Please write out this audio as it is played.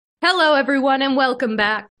Hello, everyone, and welcome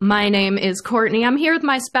back. My name is Courtney. I'm here with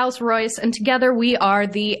my spouse, Royce, and together we are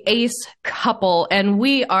the Ace couple, and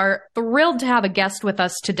we are thrilled to have a guest with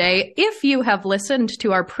us today. If you have listened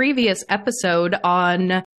to our previous episode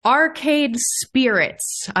on Arcade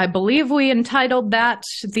Spirits, I believe we entitled that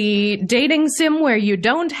the dating sim where you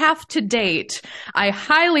don't have to date. I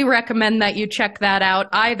highly recommend that you check that out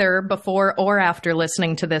either before or after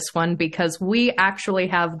listening to this one, because we actually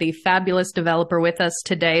have the fabulous developer with us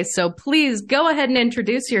today. So please go ahead and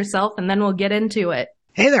introduce yourself and then we'll get into it.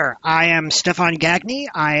 Hey there, I am Stefan Gagne.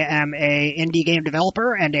 I am a indie game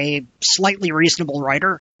developer and a slightly reasonable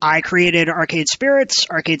writer. I created Arcade Spirits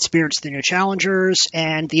The New Challengers,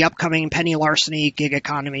 and the upcoming Penny Larceny Gig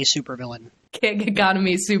Economy Supervillain. Gig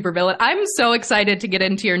Economy Supervillain. I'm so excited to get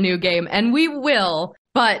into your new game, and we will.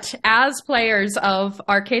 But as players of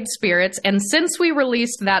Arcade Spirits, and since we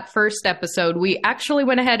released that first episode, we actually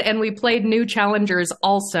went ahead and we played New Challengers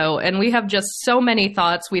also, and we have just so many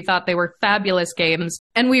thoughts. We thought they were fabulous games,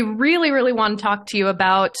 and we really, really want to talk to you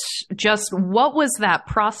about just what was that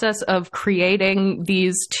process of creating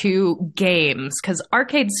these two games, because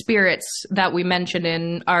Arcade Spirits that we mentioned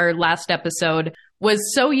in our last episode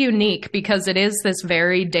was so unique because it is this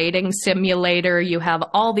very dating simulator. You have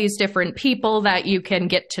all these different people that you can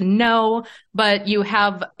get to know, but you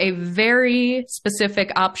have a very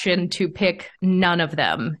specific option to pick none of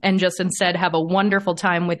them and just instead have a wonderful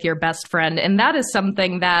time with your best friend. And that is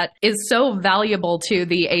something that is so valuable to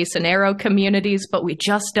the Ace and Arrow communities, but we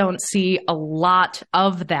just don't see a lot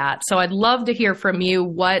of that. So I'd love to hear from you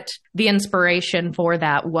what the inspiration for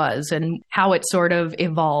that was and how it sort of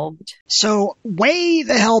evolved. So way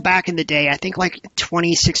the hell back in the day, I think like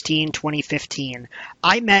 2016, 2015,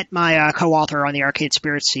 I met my co-author on the Arcade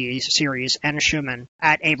Spirits series, Anna Schumann,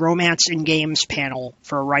 at a Romance in Games panel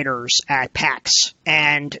for writers at PAX.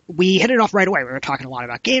 And we hit it off right away. We were talking a lot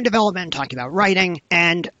about game development, talking about writing,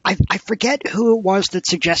 and I forget who it was that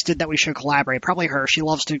suggested that we should collaborate. Probably her. She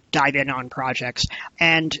loves to dive in on projects.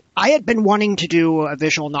 And I had been wanting to do a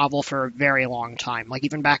visual novel for a very long time, like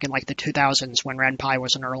even back in like the 2000s when RenPy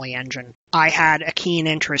was an early engine. I had a keen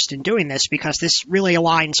interest in doing this because this really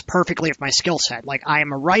aligns perfectly with my skill set. Like, I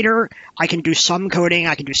am a writer, I can do some coding,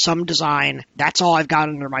 I can do some design. That's all I've got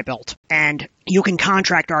under my belt. And you can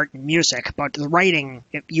contract art and music, but the writing,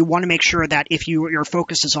 you want to make sure that if your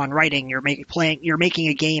focus is on writing, you're making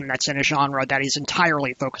a game that's in a genre that is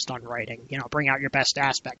entirely focused on writing. You know, bring out your best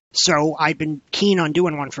aspect. So I've been keen on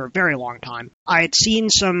doing one for a very long time. I had seen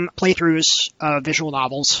some playthroughs of visual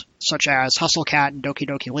novels, such as Hustle Cat and Doki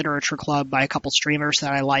Doki Literature Club by a couple streamers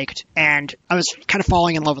that I liked, and I was kind of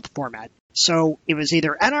falling in love with the format. So it was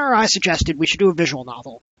either Anna or I suggested we should do a visual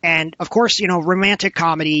novel. And of course, you know, romantic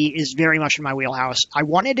comedy is very much in my wheelhouse. I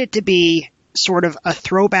wanted it to be sort of a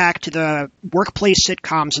throwback to the workplace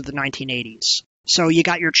sitcoms of the 1980s. So you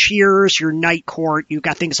got your Cheers, your Night Court, you've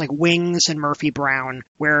got things like Wings and Murphy Brown,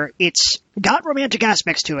 where it's got romantic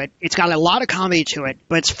aspects to it, it's got a lot of comedy to it,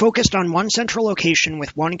 but it's focused on one central location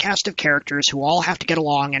with one cast of characters who all have to get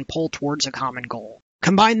along and pull towards a common goal.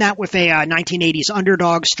 Combine that with a 1980s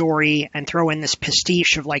underdog story and throw in this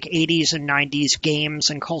pastiche of like 80s and 90s games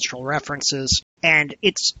and cultural references. And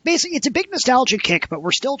it's a big nostalgia kick, but we're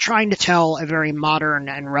still trying to tell a very modern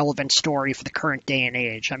and relevant story for the current day and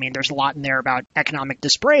age. I mean, there's a lot in there about economic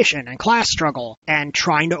desperation and class struggle and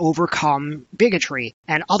trying to overcome bigotry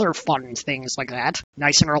and other fun things like that.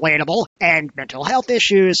 Nice and relatable, and mental health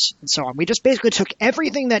issues and so on. We just basically took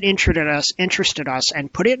everything that interested us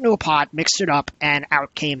and put it into a pot, mixed it up, and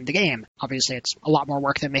out came the game. Obviously, it's a lot more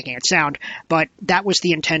work than making it sound, but that was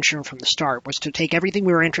the intention from the start, was to take everything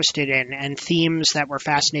we were interested in and themes that were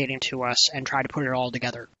fascinating to us and try to put it all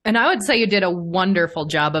together. And I would say you did a wonderful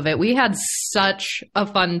job of it. We had such a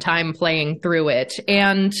fun time playing through it.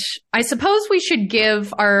 And I suppose we should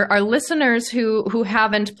give our listeners who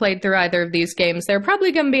haven't played through either of these games, there are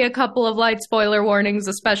probably going to be a couple of light spoiler warnings,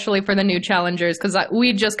 especially for the New Challengers, because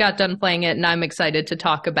we just got done playing it and I'm excited to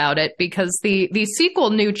talk about it, because the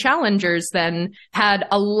sequel, New Challengers, then had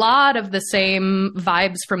a lot of the same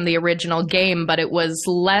vibes from the original game, but it was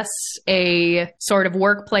less a sort of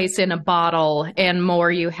workplace in a bottle and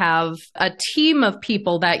more you have a team of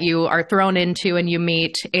people that you are thrown into and you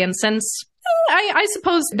meet. And since I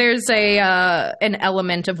suppose there's an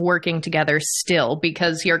element of working together still,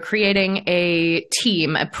 because you're creating a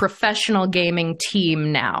team, a professional gaming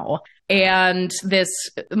team now. And this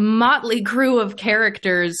motley crew of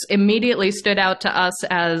characters immediately stood out to us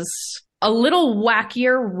as a little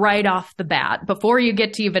wackier right off the bat. Before you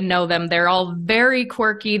get to even know them, they're all very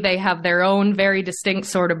quirky. They have their own very distinct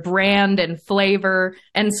sort of brand and flavor.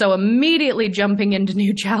 And so immediately jumping into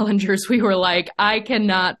new challengers, we were like, I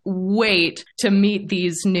cannot wait to meet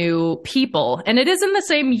these new people. And it is in the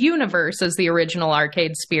same universe as the original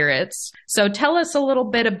Arcade Spirits. So tell us a little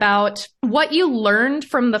bit about what you learned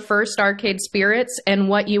from the first Arcade Spirits and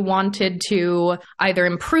what you wanted to either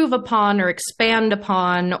improve upon or expand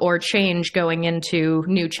upon or change going into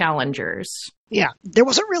new challengers. Yeah, there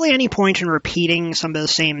wasn't really any point in repeating some of the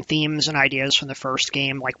same themes and ideas from the first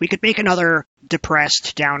game. Like, we could make another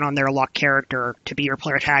depressed, down on their luck character to be your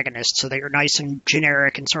protagonist so that you're nice and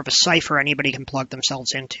generic and sort of a cipher anybody can plug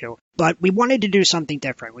themselves into. But we wanted to do something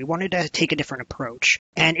different. We wanted to take a different approach.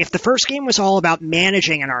 And if the first game was all about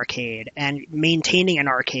managing an arcade and maintaining an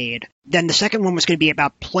arcade, then the second one was going to be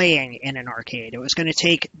about playing in an arcade. It was going to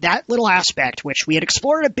take that little aspect, which we had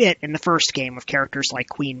explored a bit in the first game with characters like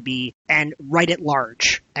Queen Bee, and write it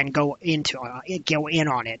large and go in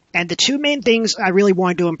on it. And the two main things I really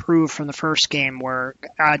wanted to improve from the first game were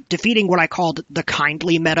defeating what I called the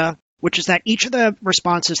kindly meta, which is that each of the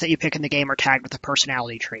responses that you pick in the game are tagged with a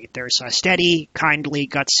personality trait. There's steady, kindly,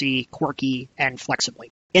 gutsy, quirky, and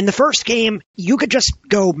flexibly. In the first game, you could just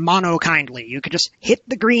go mono-kindly. You could just hit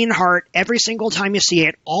the green heart every single time you see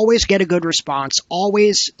it, always get a good response,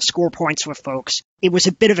 always score points with folks. It was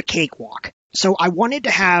a bit of a cakewalk. So I wanted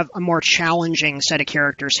to have a more challenging set of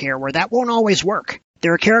characters here where that won't always work.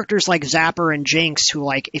 There are characters like Zapper and Jinx who,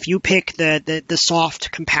 like, if you pick the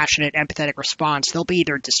soft, compassionate, empathetic response, they'll be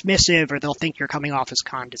either dismissive or they'll think you're coming off as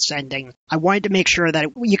condescending. I wanted to make sure that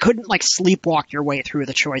you couldn't, like, sleepwalk your way through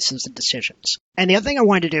the choices and decisions. And the other thing I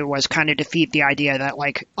wanted to do was kind of defeat the idea that,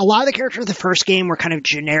 like, a lot of the characters of the first game were kind of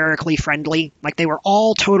generically friendly. Like, they were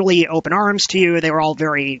all totally open arms to you. They were all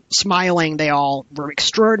very smiling. They all were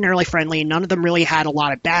extraordinarily friendly. None of them really had a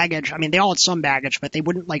lot of baggage. I mean, they all had some baggage, but they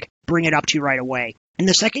wouldn't, like, bring it up to you right away. In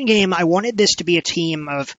the second game, I wanted this to be a team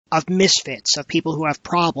of misfits, of people who have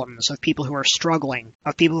problems, of people who are struggling,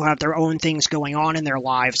 of people who have their own things going on in their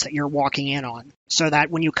lives that you're walking in on. So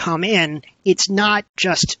that when you come in, it's not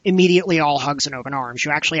just immediately all hugs and open arms.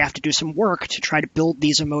 You actually have to do some work to try to build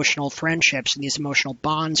these emotional friendships and these emotional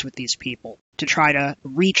bonds with these people, to try to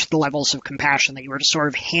reach the levels of compassion that you were just sort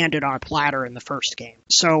of handed on a platter in the first game.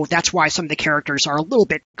 So that's why some of the characters are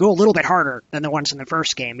go a little bit harder than the ones in the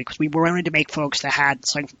first game, because we wanted to make folks that had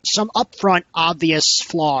some upfront obvious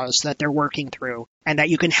flaws that they're working through, and that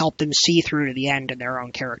you can help them see through to the end in their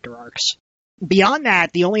own character arcs. Beyond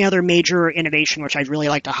that, the only other major innovation which I'd really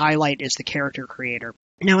like to highlight is the character creator.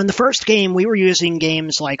 Now, in the first game, we were using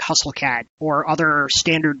games like Hustle Cat or other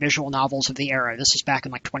standard visual novels of the era. This is back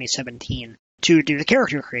in, like, 2017. To do the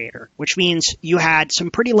character creator, which means you had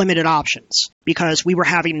some pretty limited options because we were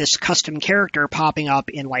having this custom character popping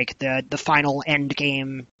up in, like, the final end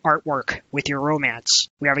game artwork with your romance.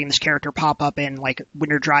 We're having this character pop up in, like,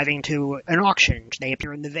 when you're driving to an auction, they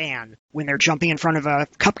appear in the van. When they're jumping in front of a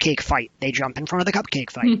cupcake fight, they jump in front of the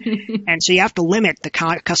cupcake fight. And so you have to limit the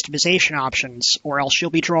customization options, or else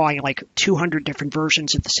you'll be drawing, like, 200 different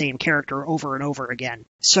versions of the same character over and over again.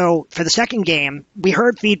 So for the second game, we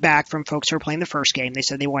heard feedback from folks who were playing the first game. They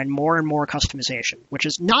said they wanted more and more customization, which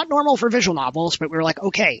is not normal for visual novels, but we were like,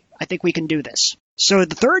 okay, I think we can do this. So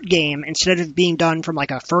the third game, instead of being done from,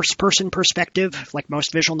 like, a first-person perspective, like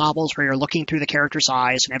most visual novels where you're looking through the character's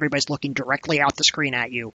eyes and everybody's looking directly out the screen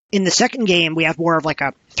at you, in the second game, we have more of, like,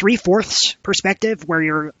 a 3/4 perspective where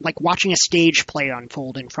you're, like, watching a stage play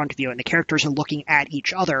unfold in front of you and the characters are looking at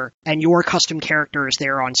each other and your custom character is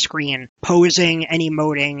there on screen posing and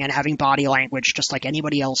emoting and having body language just like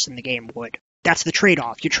anybody else in the game would. That's the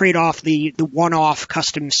trade-off. You trade off the one-off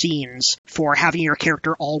custom scenes for having your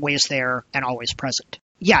character always there and always present.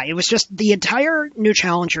 Yeah, it was just the entire New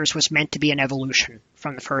Challengers was meant to be an evolution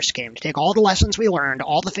from the first game, to take all the lessons we learned,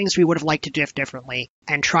 all the things we would have liked to do differently,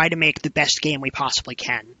 and try to make the best game we possibly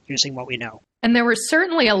can using what we know. And there were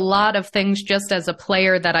certainly a lot of things just as a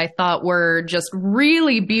player that I thought were just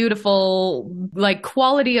really beautiful, like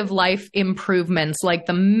quality of life improvements, like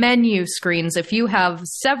the menu screens. If you have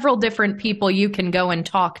several different people you can go and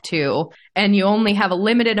talk to, and you only have a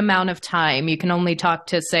limited amount of time, you can only talk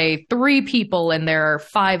to, say, 3 people and there are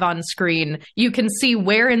 5 on screen, you can see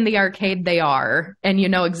where in the arcade they are, and you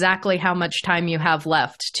know exactly how much time you have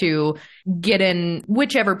left to get in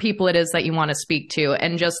whichever people it is that you want to speak to.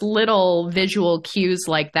 And just little visual cues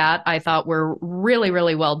like that I thought were really,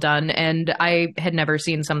 really well done. And I had never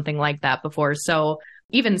seen something like that before. So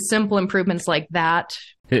even simple improvements like that.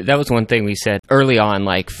 That was one thing we said early on,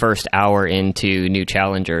 like first hour into New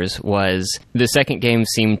Challengers, was the second game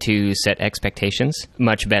seemed to set expectations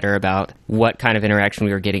much better about what kind of interaction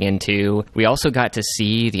we were getting into. We also got to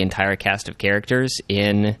see the entire cast of characters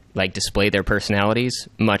display their personalities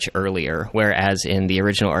much earlier, whereas in the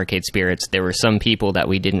original Arcade Spirits, there were some people that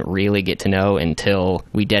we didn't really get to know until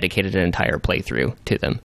we dedicated an entire playthrough to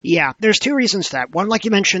them. Yeah, there's two reasons for that. One, like you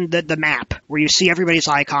mentioned, the map, where you see everybody's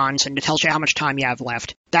icons and it tells you how much time you have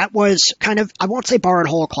left. That was kind of, I won't say borrowed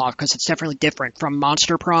whole cloth, because it's definitely different from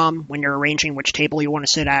Monster Prom, when you're arranging which table you want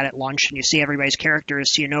to sit at lunch, and you see everybody's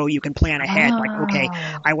characters, so you know you can plan ahead, okay,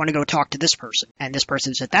 I want to go talk to this person, and this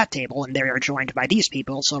person's at that table, and they are joined by these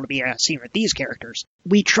people, so it'll be a scene with these characters.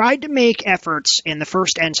 We tried to make efforts in the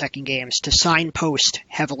first and second games to signpost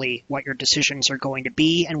heavily what your decisions are going to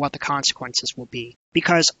be and what the consequences will be.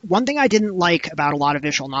 Because one thing I didn't like about a lot of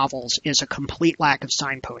visual novels is a complete lack of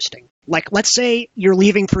signposting. Like, let's say you're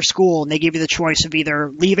leaving for school and they give you the choice of either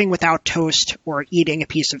leaving without toast or eating a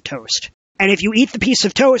piece of toast. And if you eat the piece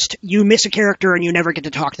of toast, you miss a character and you never get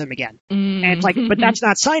to talk to them again. And it's like, but that's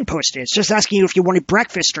not signposted. It's just asking you if you wanted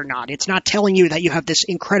breakfast or not. It's not telling you that you have this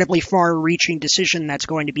incredibly far-reaching decision that's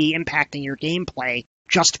going to be impacting your gameplay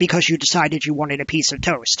just because you decided you wanted a piece of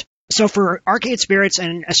toast. So for Arcade Spirits,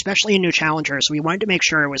 and especially in New Challengers, we wanted to make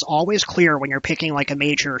sure it was always clear when you're picking like a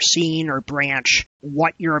major scene or branch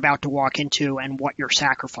what you're about to walk into and what you're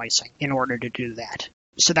sacrificing in order to do that.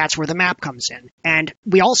 So that's where the map comes in. And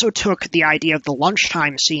we also took the idea of the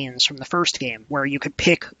lunchtime scenes from the first game, where you could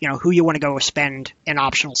pick, who you want to go spend an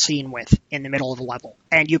optional scene with in the middle of the level.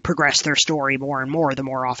 And you progress their story more and more the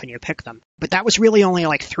more often you pick them. But that was really only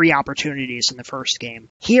like 3 opportunities in the first game.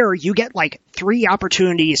 Here, you get like 3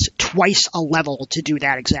 opportunities twice a level to do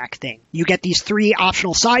that exact thing. You get these 3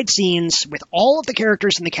 optional side scenes with all of the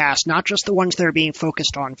characters in the cast, not just the ones that are being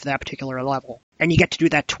focused on for that particular level. And you get to do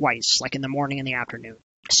that twice, like in the morning and the afternoon.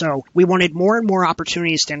 So we wanted more and more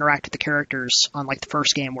opportunities to interact with the characters, unlike the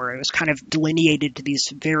first game where it was kind of delineated to these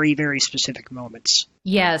very, very specific moments.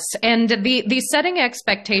 Yes, and the setting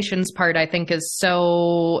expectations part, I think, is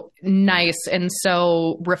so nice and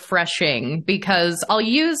so refreshing, because I'll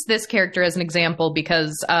use this character as an example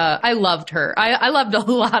because I loved her. I loved a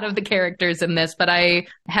lot of the characters in this, but I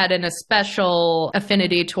had an especial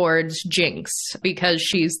affinity towards Jinx because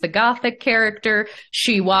she's the gothic character.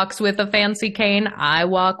 She walks with a fancy cane. I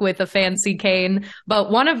walk with a fancy cane. But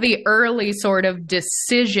one of the early sort of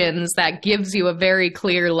decisions that gives you a very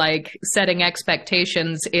clear, setting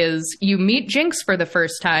expectations is you meet Jinx for the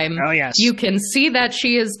first time. Oh, yes. You can see that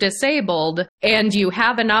she is disabled, and you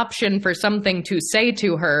have an option for something to say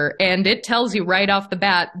to her, and it tells you right off the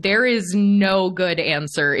bat, there is no good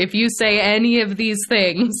answer. If you say any of these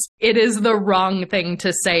things, it is the wrong thing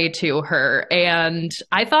to say to her. And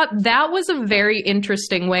I thought that was a very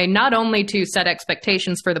interesting way, not only to set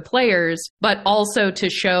expectations for the players, but also to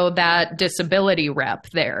show that disability rep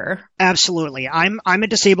there. Absolutely. I'm a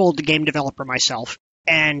disabled game developer myself.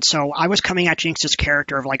 And so I was coming at Jinx's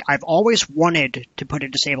character of I've always wanted to put a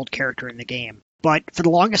disabled character in the game. But for the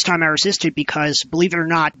longest time I resisted because, believe it or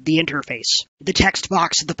not, the interface, the text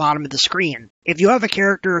box at the bottom of the screen. If you have a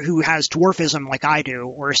character who has dwarfism like I do,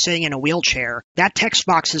 or is sitting in a wheelchair, that text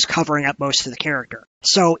box is covering up most of the character.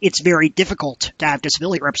 So it's very difficult to have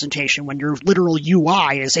disability representation when your literal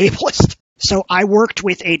UI is ableist. So I worked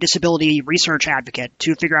with a disability research advocate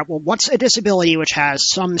to figure out, what's a disability which has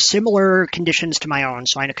some similar conditions to my own,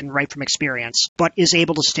 so I can write from experience, but is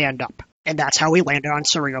able to stand up. And that's how we landed on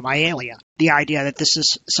Surreomyalia. The idea that this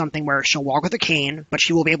is something where she'll walk with a cane, but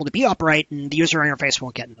she will be able to be upright and the user interface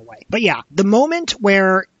won't get in the way. But yeah, the moment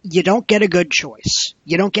where you don't get a good choice,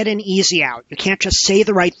 you don't get an easy out, you can't just say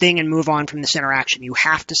the right thing and move on from this interaction, you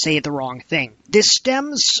have to say the wrong thing. This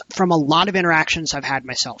stems from a lot of interactions I've had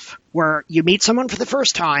myself, where you meet someone for the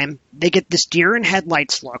first time, they get this deer in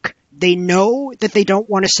headlights look, they know that they don't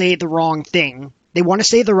want to say the wrong thing, they want to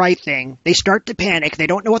say the right thing. They start to panic. They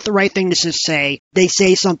don't know what the right thing to say. They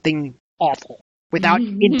say something awful without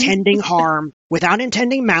intending harm, without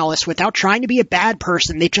intending malice, without trying to be a bad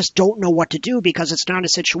person. They just don't know what to do because it's not a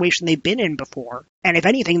situation they've been in before. And if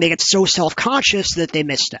anything, they get so self-conscious that they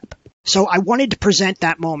misstep. So I wanted to present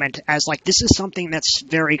that moment as this is something that's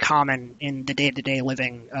very common in the day-to-day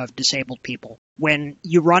living of disabled people. When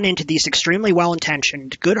you run into these extremely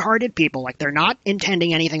well-intentioned, good-hearted people, they're not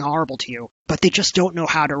intending anything horrible to you, but they just don't know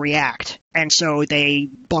how to react. And so they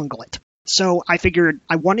bungle it. So I figured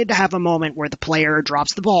I wanted to have a moment where the player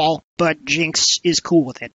drops the ball, but Jinx is cool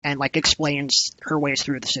with it and explains her ways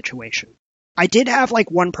through the situation. I did have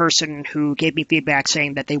like one person who gave me feedback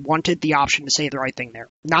saying that they wanted the option to say the right thing there.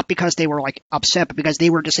 Not because they were like upset, but because they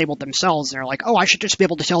were disabled themselves. And they're like, oh, I should just be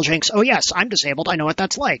able to tell Jinx, oh yes, I'm disabled. I know what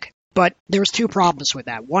that's like. But there's two problems with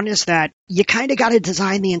that. One is that you kind of got to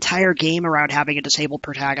design the entire game around having a disabled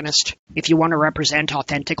protagonist if you want to represent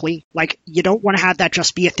authentically. Like, you don't want to have that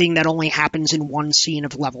just be a thing that only happens in one scene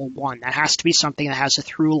of level 1. That has to be something that has a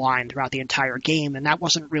through line throughout the entire game, and that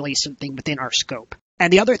wasn't really something within our scope.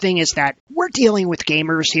 And the other thing is that we're dealing with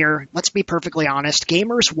gamers here. Let's be perfectly honest.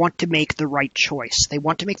 Gamers want to make the right choice. They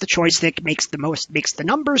want to make the choice that makes the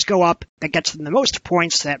numbers go up, that gets them the most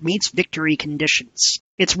points, that meets victory conditions.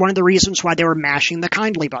 It's one of the reasons why they were mashing the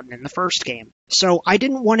kindly button in the first game. So I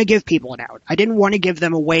didn't want to give people an out. I didn't want to give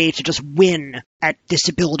them a way to just win at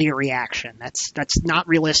disability reaction. That's not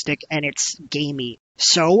realistic, and it's gamey.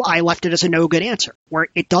 So I left it as a no good answer, where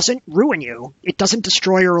it doesn't ruin you. It doesn't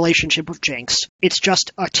destroy your relationship with Jinx. It's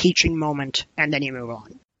just a teaching moment, and then you move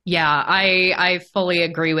on. Yeah, I fully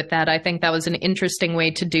agree with that. I think that was an interesting way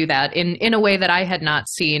to do that in a way that I had not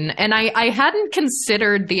seen. And I hadn't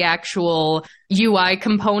considered the actual UI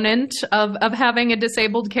component of having a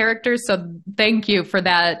disabled character. So thank you for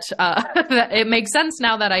that. It makes sense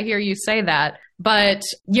now that I hear you say that. But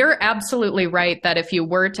you're absolutely right that if you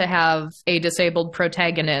were to have a disabled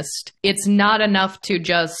protagonist, it's not enough to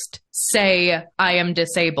just say, I am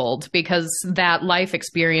disabled, because that life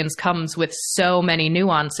experience comes with so many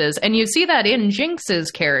nuances. And you see that in Jinx's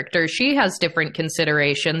character. She has different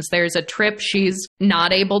considerations. There's a trip she's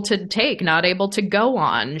not able to take, not able to go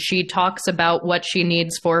on. She talks about what she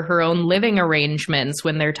needs for her own living arrangements.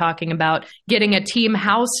 When they're talking about getting a team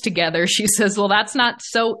house together, she says, well, that's not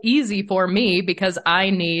so easy for me because I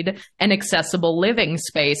need an accessible living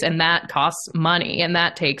space, and that costs money and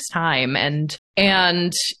that takes time. And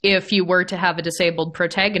if you were to have a disabled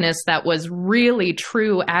protagonist that was really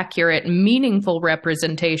true, accurate, meaningful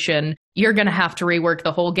representation, you're going to have to rework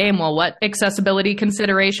the whole game. Well, what accessibility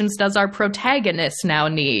considerations does our protagonist now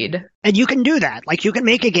need? And you can do that. Like, you can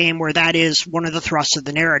make a game where that is one of the thrusts of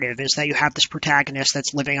the narrative, is that you have this protagonist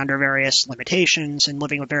that's living under various limitations and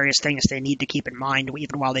living with various things they need to keep in mind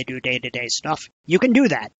even while they do day-to-day stuff. You can do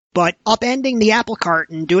that. But upending the apple cart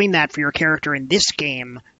and doing that for your character in this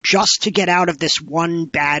game just to get out of this one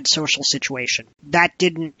bad social situation, that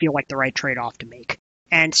didn't feel like the right trade-off to make.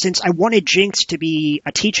 And since I wanted Jinx to be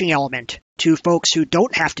a teaching element to folks who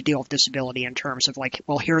don't have to deal with disability in terms of like,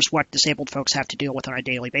 well, here's what disabled folks have to deal with on a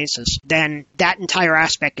daily basis, then that entire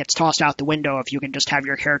aspect gets tossed out the window if you can just have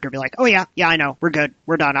your character be like, oh yeah, I know, we're good,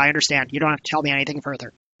 we're done, I understand, you don't have to tell me anything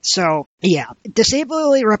further. So, yeah,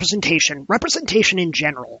 disability representation in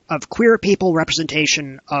general, of queer people,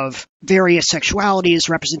 representation of various sexualities,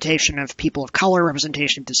 representation of people of color,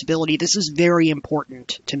 representation of disability, this is very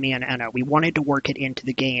important to me and Anna. We wanted to work it into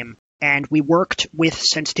the game. And we worked with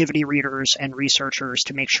sensitivity readers and researchers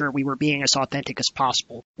to make sure we were being as authentic as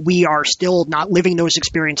possible. We are still not living those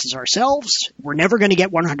experiences ourselves. We're never going to get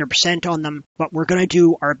 100% on them, but we're going to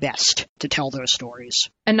do our best to tell those stories.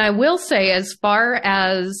 And I will say, as far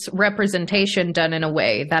as representation done in a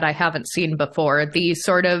way that I haven't seen before, the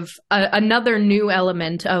sort of another new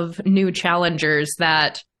element of new challengers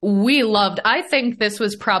that we loved. I think this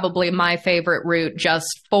was probably my favorite route just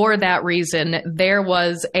for that reason. There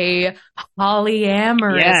was a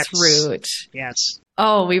polyamorous route. Yes.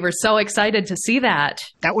 Oh, we were so excited to see that.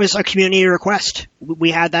 That was a community request. We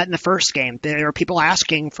had that in the first game. There were people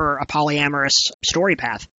asking for a polyamorous story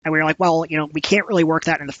path. And we were like, well, we can't really work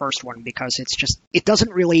that in the first one because it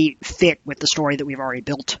doesn't really fit with the story that we've already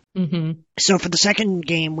built. Mm-hmm. So for the second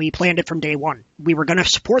game, we planned it from day one. We were going to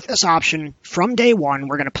support this option from day one.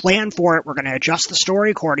 We're going to plan for it. We're going to adjust the story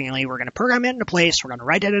accordingly. We're going to program it into place. We're going to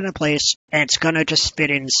write it into place. And it's going to just fit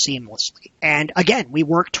in seamlessly. And again, we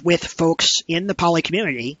worked with folks in the poly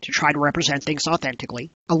community to try to represent things authentically.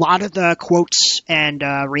 A lot of the quotes and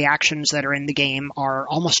reactions that are in the game are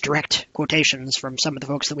almost direct quotations from some of the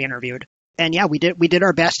folks that we interviewed. And yeah, we did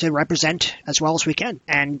our best to represent as well as we can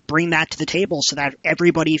and bring that to the table so that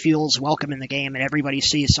everybody feels welcome in the game and everybody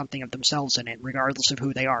sees something of themselves in it, regardless of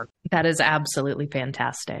who they are. That is absolutely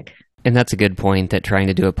fantastic. And that's a good point, that trying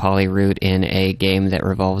to do a poly route in a game that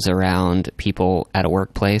revolves around people at a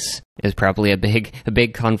workplace is probably a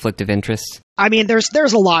big conflict of interest. I mean,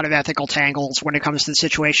 there's a lot of ethical tangles when it comes to the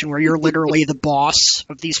situation where you're literally the boss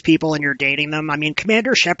of these people and you're dating them. I mean,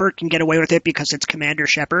 Commander Shepard can get away with it because it's Commander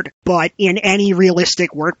Shepard, but in any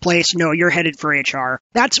realistic workplace, no, you're headed for HR.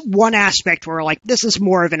 That's one aspect where, like, this is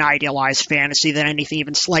more of an idealized fantasy than anything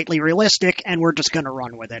even slightly realistic, and we're just going to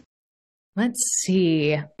run with it. Let's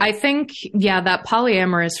see. I think, that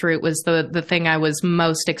polyamorous route was the thing I was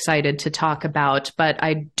most excited to talk about, but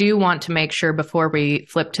I do want to make sure before we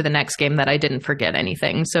flip to the next game that I didn't forget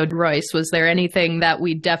anything. So, Royce, was there anything that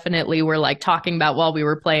we definitely were talking about while we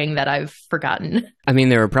were playing that I've forgotten? I mean,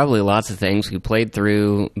 there were probably lots of things. We played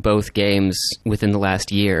through both games within the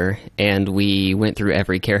last year, and we went through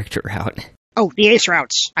every character route. Oh, the Ace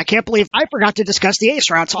routes. I can't believe I forgot to discuss the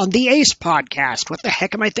Ace routes on the Ace podcast. What the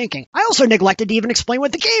heck am I thinking? I also neglected to even explain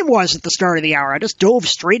what the game was at the start of the hour. I just dove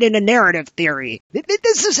straight into narrative theory.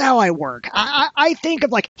 This is how I work. I think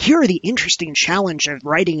of here are the interesting challenge of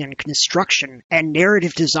writing and construction and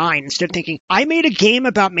narrative design instead of thinking, I made a game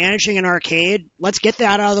about managing an arcade. Let's get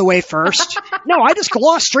that out of the way first. No, I just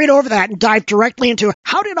glossed straight over that and dived directly into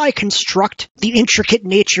how did I construct the intricate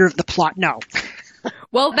nature of the plot? No.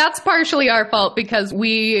 Well, that's partially our fault because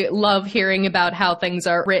we love hearing about how things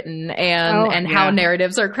are written and how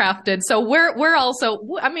narratives are crafted. So we're also,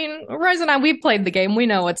 I mean, Royce and I, we've played the game. We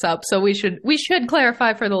know what's up. So we should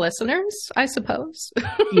clarify for the listeners, I suppose.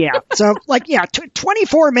 Yeah. So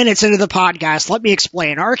 24 minutes into the podcast, let me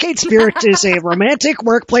explain. Arcade Spirits is a romantic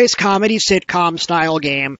workplace comedy sitcom style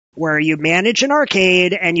game where you manage an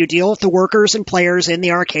arcade and you deal with the workers and players in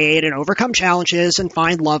the arcade and overcome challenges and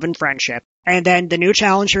find love and friendship. And then the New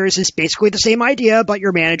Challengers is basically the same idea, but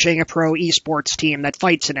you're managing a pro esports team that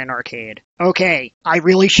fights in an arcade. Okay, I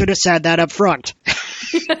really should have said that up front.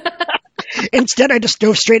 Instead, I just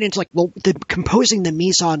dove straight into composing the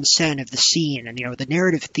mise-en-scène of the scene and, the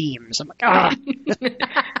narrative themes. I'm like, ah.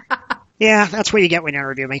 Yeah, that's what you get when you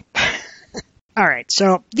interview me. All right,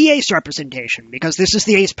 so the Ace representation, because this is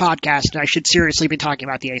the Ace podcast, and I should seriously be talking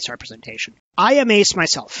about the Ace representation. I am Ace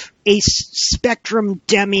myself. Ace spectrum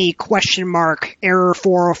demi error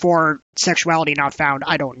 404 sexuality not found.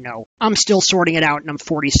 I don't know. I'm still sorting it out and I'm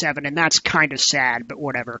 47 and that's kind of sad, but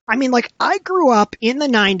whatever. I mean, I grew up in the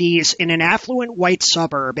 90s in an affluent white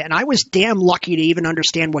suburb and I was damn lucky to even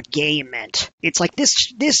understand what gay meant. It's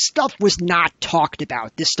this stuff was not talked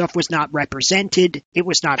about. This stuff was not represented. It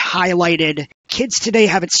was not highlighted. Kids today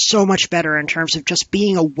have it so much better in terms of just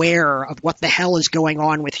being aware of what the hell is going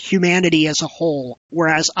on with humanity as a whole,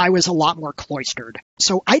 whereas I was a lot more cloistered.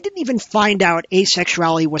 So I didn't even find out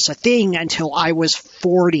asexuality was a thing until I was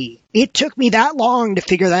 40. It took me that long to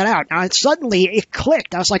figure that out. Now, suddenly it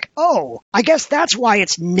clicked. I was like, oh, I guess that's why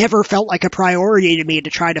it's never felt like a priority to me to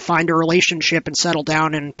try to find a relationship and settle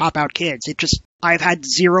down and pop out kids. I've had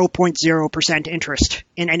 0.0% interest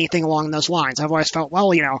in anything along those lines. I've always felt,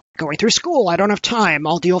 going through school, I don't have time.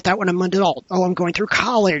 I'll deal with that when I'm an adult. Oh, I'm going through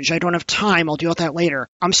college. I don't have time. I'll deal with that later.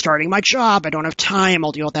 I'm starting my job. I don't have time.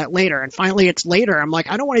 I'll deal with that later. And finally, it's later. I'm like,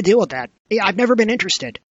 I don't want to deal with that. I've never been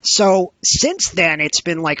interested. So since then, it's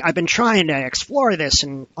been I've been trying to explore this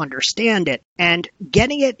and understand it. And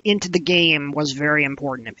getting it into the game was very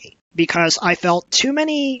important to me. Because I felt too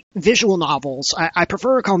many visual novels, I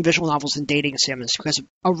prefer to call them visual novels than dating sims, because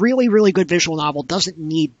a really, really good visual novel doesn't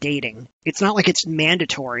need dating. It's not like it's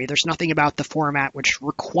mandatory. There's nothing about the format which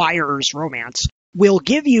requires romance. Will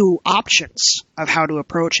give you options of how to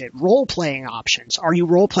approach it. Role-playing options. Are you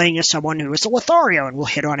role-playing as someone who is a Lothario and will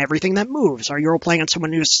hit on everything that moves? Are you role-playing as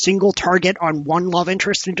someone who's single target on one love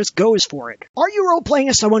interest and just goes for it? Are you role-playing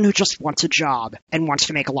as someone who just wants a job and wants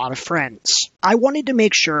to make a lot of friends? I wanted to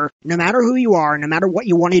make sure, no matter who you are, no matter what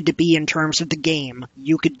you wanted to be in terms of the game,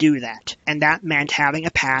 you could do that. And that meant having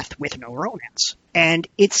a path with no romance. And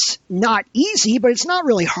it's not easy, but it's not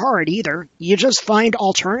really hard either. You just find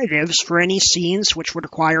alternatives for any scenes which would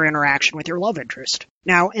require interaction with your love interest.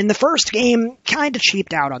 Now, in the first game, kind of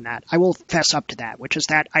cheaped out on that. I will fess up to that, which is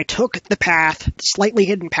that I took the path, the slightly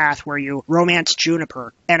hidden path where you romance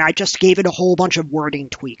Juniper, and I just gave it a whole bunch of wording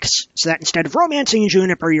tweaks, so that instead of romancing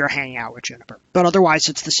Juniper, you're hanging out with Juniper. But otherwise,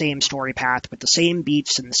 it's the same story path with the same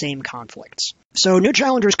beats and the same conflicts. So New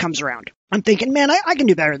Challengers comes around. I'm thinking, man, I can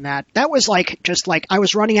do better than that. That was I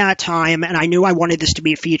was running out of time, and I knew I wanted this to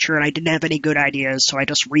be a feature, and I didn't have any good ideas, so I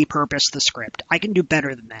just repurposed the script. I can do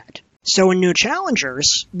better than that. So in New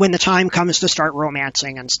Challengers, when the time comes to start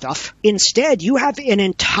romancing and stuff, instead you have an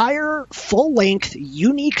entire full-length,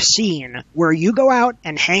 unique scene where you go out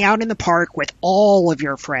and hang out in the park with all of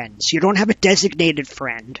your friends. You don't have a designated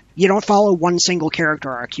friend. You don't follow one single character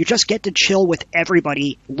arc. You just get to chill with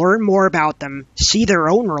everybody, learn more about them, see their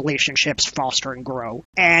own relationships foster and grow,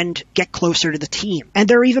 and get closer to the team. And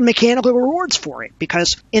there are even mechanical rewards for it,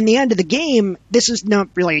 because in the end of the game, this is not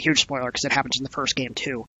really a huge spoiler because it happens in the first game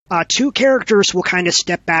too. Two characters will kind of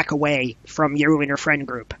step back away from you and your friend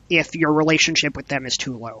group if your relationship with them is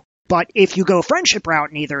too low. But if you go friendship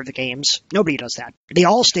route in either of the games, nobody does that. They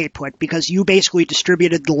all stay put because you basically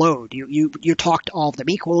distributed the load. You talked to all of them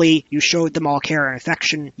equally, you showed them all care and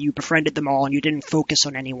affection, you befriended them all, and you didn't focus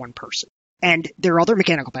on any one person. And there are other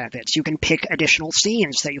mechanical benefits. You can pick additional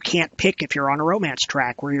scenes that you can't pick if you're on a romance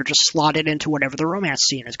track, where you're just slotted into whatever the romance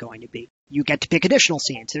scene is going to be. You get to pick additional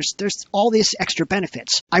scenes. There's all these extra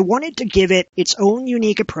benefits. I wanted to give it its own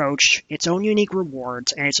unique approach, its own unique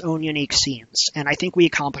rewards, and its own unique scenes. And I think we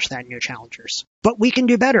accomplished that in New Challengers. But we can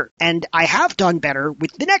do better. And I have done better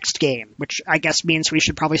with the next game, which I guess means we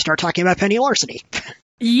should probably start talking about Penny Larceny.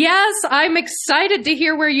 Yes, I'm excited to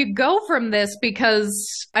hear where you go from this,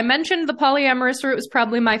 because I mentioned the polyamorous route was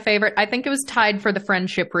probably my favorite. I think it was tied for the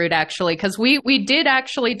friendship route, actually, because we did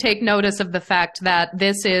actually take notice of the fact that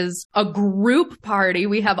this is a group party.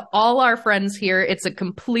 We have all our friends here. It's a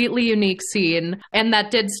completely unique scene, and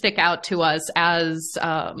that did stick out to us as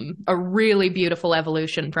a really beautiful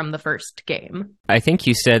evolution from the first game. I think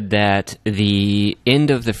you said that the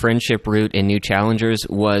end of the friendship route in New Challengers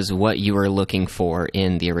was what you were looking for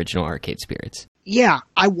in the original Arcade Spirits. Yeah,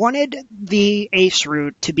 I wanted the Ace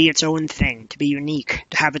route to be its own thing, to be unique,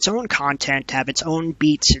 to have its own content, to have its own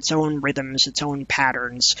beats, its own rhythms, its own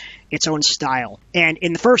patterns, its own style. And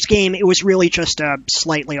in the first game, it was really just a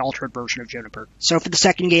slightly altered version of Juniper. So for the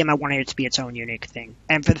second game, I wanted it to be its own unique thing.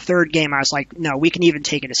 And for the third game, I was like, no, we can even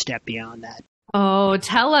take it a step beyond that. Oh,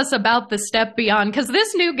 tell us about the step beyond, because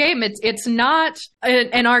this new game, it's not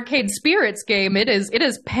an Arcade Spirits game. It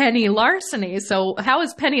is Penny Larceny. So how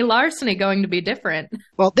is Penny Larceny going to be different?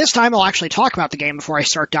 Well, this time I'll actually talk about the game before I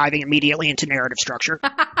start diving immediately into narrative structure.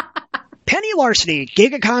 Penny Larceny,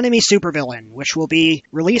 Gig Economy Supervillain, which will be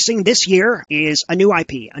releasing this year, is a new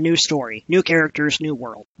IP, a new story, new characters, new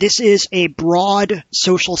world. This is a broad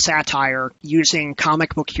social satire using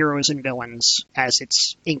comic book heroes and villains as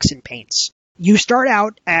its inks and paints. You start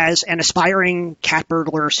out as an aspiring cat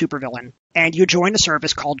burglar supervillain, and you join a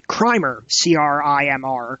service called Crimer,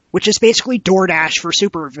 CRIMR, which is basically DoorDash for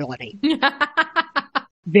supervillainy.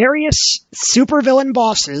 Various supervillain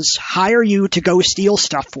bosses hire you to go steal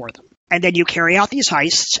stuff for them. And then you carry out these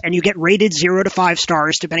heists, and you get rated 0 to 5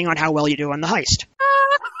 stars depending on how well you do on the heist.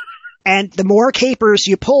 And the more capers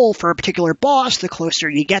you pull for a particular boss, the closer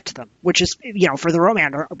you get to them. Which is, for the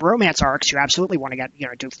romance arcs, you absolutely want to get,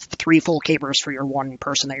 do 3 full capers for your one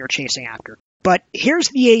person that you're chasing after. But here's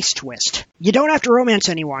the ace twist. You don't have to romance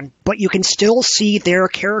anyone, but you can still see their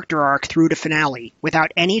character arc through to finale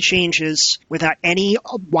without any changes, without any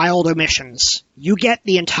wild omissions. You get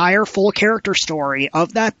the entire full character story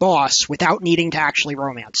of that boss without needing to actually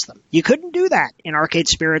romance them. You couldn't do that in Arcade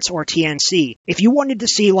Spirits or TNC. If you wanted to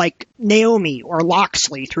see, like, Naomi or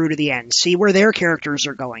Loxley through to the end, see where their characters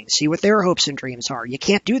are going, see what their hopes and dreams are, you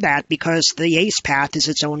can't do that because the ace path is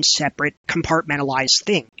its own separate, compartmentalized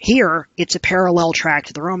thing. Here, it's a parallel track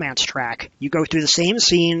to the romance track. You go through the same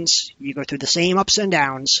scenes, you go through the same ups and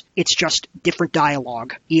downs, it's just different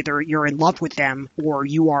dialogue. Either you're in love with them or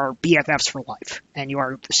you are BFFs for life, and you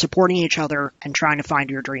are supporting each other and trying to find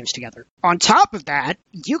your dreams together. On top of that,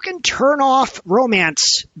 you can turn off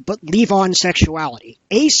romance but leave on sexuality.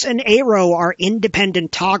 Ace and Aero are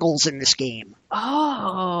independent toggles in this game.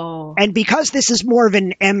 Oh. And because this is more of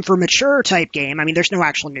an M for mature type game, I mean, there's no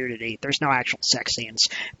actual nudity, there's no actual sex scenes,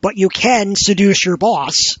 but you can seduce your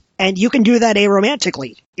boss, and you can do that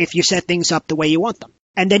aromantically if you set things up the way you want them.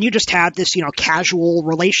 And then you just have this, casual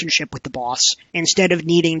relationship with the boss instead of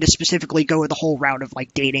needing to specifically go the whole route of,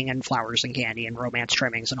 like, dating and flowers and candy and romance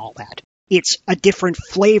trimmings and all that. It's a different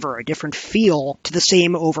flavor, a different feel to the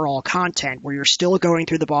same overall content where you're still going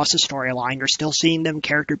through the boss's storyline, you're still seeing them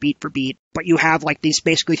character beat for beat, but you have like these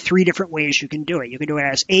basically 3 different ways you can do it. You can do it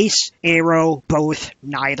as Ace, Aero, both,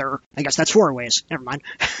 neither. I guess that's 4 ways. Never mind.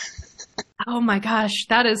 Oh my gosh,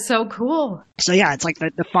 that is so cool. So yeah, it's like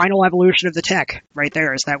the final evolution of the tech right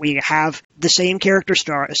there is that we have the same character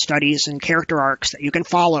studies and character arcs that you can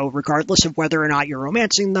follow regardless of whether or not you're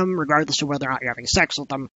romancing them, regardless of whether or not you're having sex with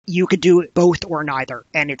them. You could do both or neither,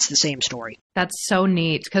 and it's the same story. That's so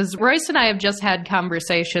neat, because Royce and I have just had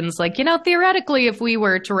conversations like, theoretically, if we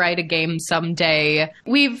were to write a game someday,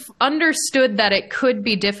 we've understood that it could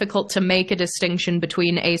be difficult to make a distinction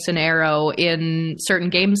between Ace and Aero in certain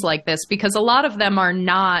games like this, because a lot of them are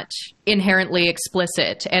not inherently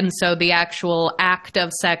explicit. And so the actual act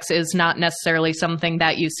of sex is not necessarily something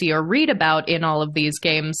that you see or read about in all of these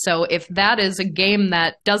games. So if that is a game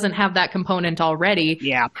that doesn't have that component already,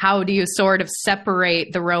 how do you sort of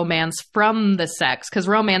separate the romance from the sex? Because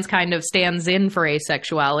romance kind of stands in for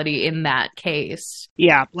asexuality in that case.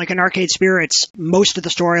 Yeah, like in Arcade Spirits, most of the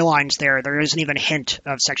storylines there isn't even a hint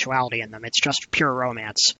of sexuality in them. It's just pure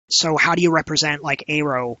romance. So how do you represent, like,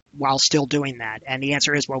 Aro while still doing that? And the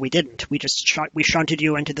answer is, well, we didn't. We just we shunted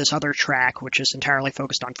you into this other track, which is entirely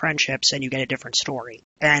focused on friendships, and you get a different story.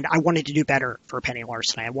 And I wanted to do better for Penny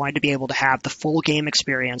Larceny. I wanted to be able to have the full game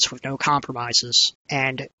experience with no compromises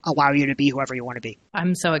and allow you to be whoever you want to be.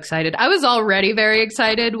 I'm so excited. I was already very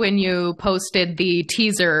excited when you posted the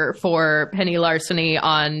teaser for Penny Larceny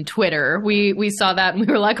on Twitter. We saw that and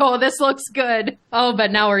we were like, oh, this looks good. Oh,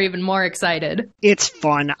 but now we're even more excited. It's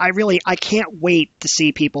fun. I can't wait to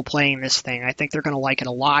see people playing this thing. I think they're going to like it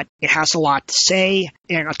a lot. It has a lot to say,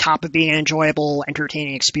 and on top of being an enjoyable,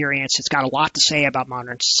 entertaining experience, it's got a lot to say about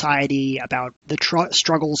modern society, about the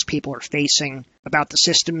struggles people are facing, about the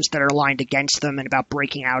systems that are aligned against them, and about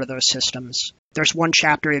breaking out of those systems. There's one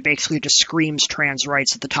chapter that basically just screams trans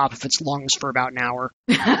rights at the top of its lungs for about an hour.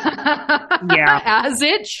 Yeah. As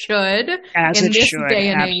it should. As in it this should, day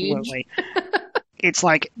and absolutely. It's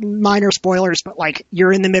like, minor spoilers, but like,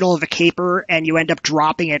 you're in the middle of a caper and you end up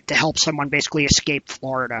dropping it to help someone basically escape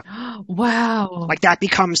Florida. Wow. Like, that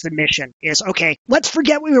becomes the mission, is, okay, let's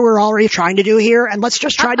forget what we were already trying to do here, and let's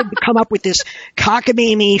just try to come up with this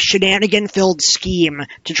cockamamie, shenanigan-filled scheme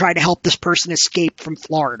to try to help this person escape from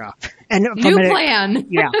Florida. And New plan.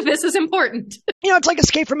 Yeah. This is important. You know, it's like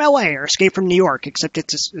Escape from LA or Escape from New York, except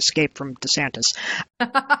it's Escape from DeSantis.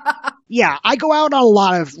 Yeah, I go out on a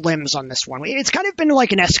lot of limbs on this one. It's kind of been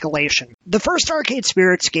like an escalation. The first Arcade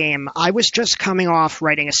Spirits game, I was just coming off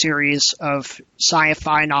writing a series of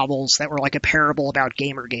sci-fi novels that were like a parable about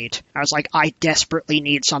Gamergate. I was like, I desperately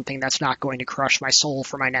need something that's not going to crush my soul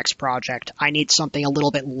for my next project. I need something a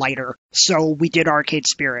little bit lighter. So we did Arcade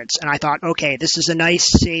Spirits, and I thought, okay, this is a nice,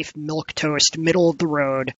 safe, milquetoast, middle of the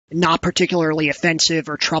road, not particularly offensive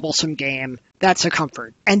or troublesome game. That's a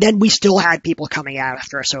comfort. And then we still had people coming out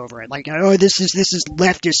after us over it. Like, oh, this is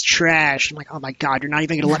leftist trash. I'm like, oh my God, you're not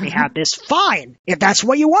even going to let me have this. Fine. If that's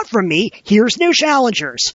what you want from me, here's new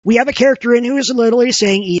challengers. We have a character in who is literally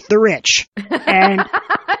saying, eat the rich. And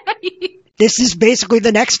this is basically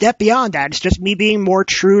the next step beyond that. It's just me being more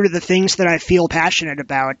true to the things that I feel passionate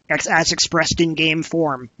about as expressed in game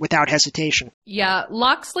form without hesitation. Yeah,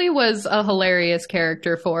 Loxley was a hilarious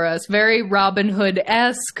character for us. Very Robin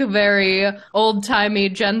Hood-esque, very old-timey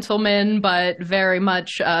gentleman, but very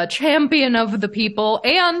much a champion of the people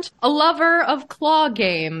and a lover of claw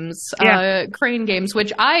games, crane games,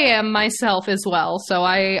 which I am myself as well. So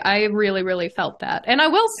I really, really felt that. And I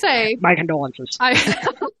will say... My condolences.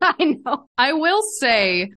 I know. I will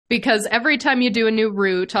say, because every time you do a new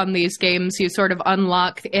route on these games, you sort of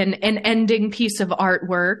unlock an ending piece of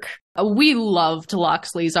artwork. We loved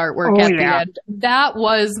Loxley's artwork at the end. That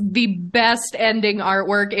was the best ending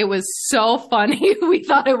artwork. It was so funny. We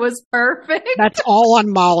thought it was perfect. That's all on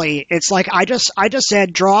Molly. It's like, I just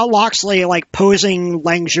said, draw Loxley like posing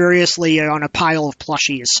luxuriously on a pile of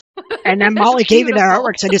plushies. And then Molly gave me that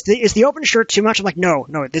artwork and said, is the open shirt too much? I'm like, no,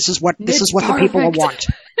 this is what the people want.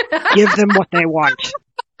 Give them what they want.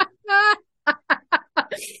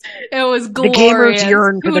 It was glorious. The gamers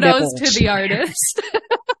yearn for the nipples. Kudos to the artist.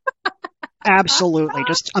 Absolutely.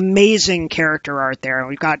 Just amazing character art there.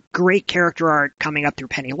 We've got great character art coming up through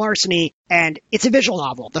Penny Larceny, and it's a visual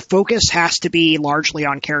novel. The focus has to be largely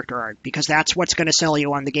on character art, because that's what's going to sell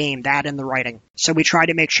you on the game, that and the writing. So we try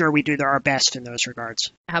to make sure we do our best in those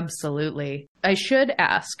regards. Absolutely. I should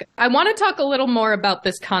ask, I want to talk a little more about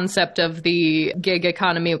this concept of the gig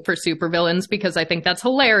economy for supervillains, because I think that's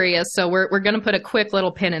hilarious. So we're going to put a quick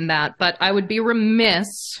little pin in that, but I would be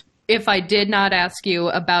remiss if I did not ask you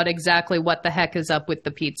about exactly what the heck is up with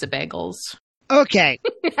the pizza bagels. Okay,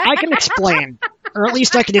 I can explain, or at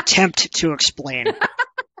least I can attempt to explain.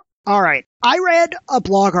 All right, I read a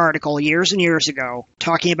blog article years and years ago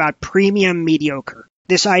talking about premium mediocre.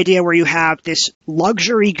 This idea where you have this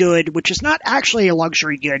luxury good, which is not actually a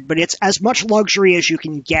luxury good, but it's as much luxury as you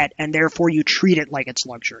can get, and therefore you treat it like it's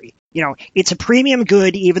luxury. You know, it's a premium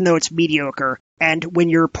good even though it's mediocre, and when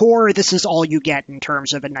you're poor, this is all you get in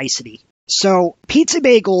terms of a nicety. So pizza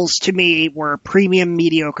bagels, to me, were premium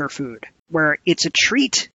mediocre food, where it's a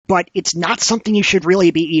treat, but it's not something you should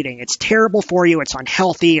really be eating. It's terrible for you, it's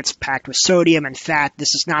unhealthy, it's packed with sodium and fat.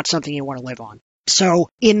 This is not something you want to live on. So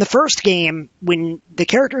in the first game, when the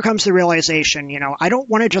character comes to the realization, I don't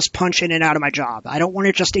want to just punch in and out of my job. I don't want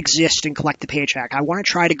to just exist and collect the paycheck. I want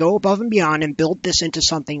to try to go above and beyond and build this into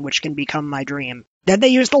something which can become my dream. Then they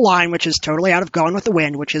use the line, which is totally out of Gone with the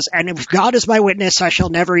Wind, which is, and if God is my witness, I shall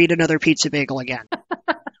never eat another pizza bagel again.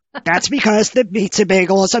 That's because the pizza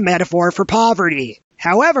bagel is a metaphor for poverty.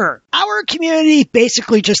 However, our community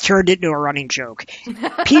basically just turned it into a running joke.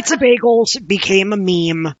 Pizza bagels became a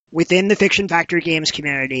meme within the Fiction Factory Games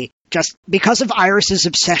community just because of Iris's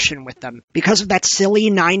obsession with them. Because of that silly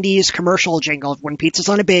 90s commercial jingle of when pizza's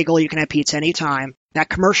on a bagel, you can have pizza anytime. That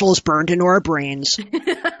commercial is burned into our brains.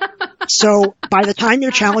 So by the time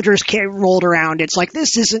your challengers rolled around, it's like,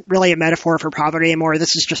 this isn't really a metaphor for poverty anymore.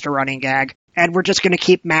 This is just a running gag. And we're just going to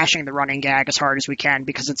keep mashing the running gag as hard as we can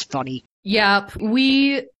because it's funny. Yep,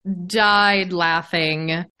 we died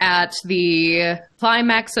laughing at the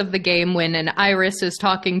climax of the game when an Iris is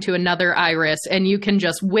talking to another Iris, and you can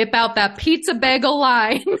just whip out that pizza bagel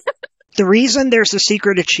line. The reason there's a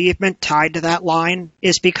secret achievement tied to that line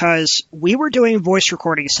is because we were doing voice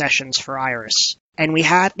recording sessions for Iris. And we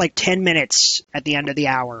had like 10 minutes at the end of the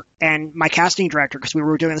hour. And my casting director, because we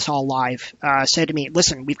were doing this all live, said to me,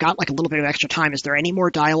 listen, we've got like a little bit of extra time. Is there any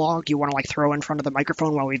more dialogue you want to like throw in front of the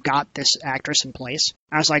microphone while we've got this actress in place?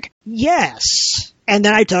 I was like, yes. And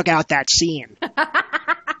then I dug out that scene.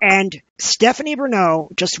 And Stephanie Bruneau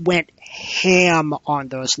just went ham on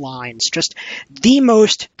those lines. Just the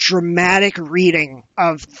most dramatic reading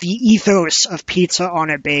of the ethos of pizza on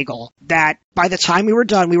a bagel that by the time we were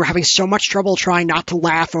done, we were having so much trouble trying not to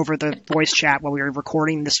laugh over the voice chat while we were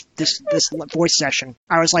recording this voice session.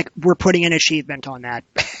 I was like, we're putting an achievement on that.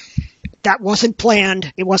 That wasn't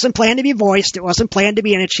planned. It wasn't planned to be voiced. It wasn't planned to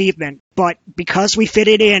be an achievement. But because we fit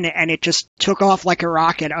it in and it just took off like a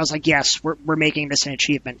rocket, I was like, yes, we're making this an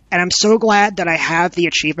achievement. And I'm so glad that I have the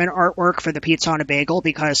achievement artwork for the pizza on a bagel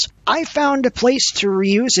because I found a place to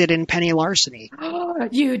reuse it in Penny Larceny.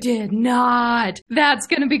 You did not. That's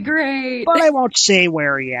going to be great. But I won't say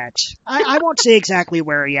where yet. I won't say exactly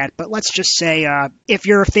where yet, but let's just say if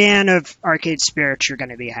you're a fan of Arcade Spirits, you're going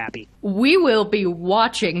to be happy. We will be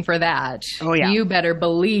watching for that. Oh, yeah. You better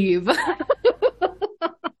believe.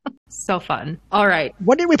 So fun. All right.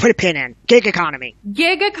 What did we put a pin in? Gig economy.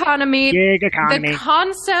 Gig economy. Gig economy. The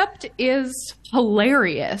concept is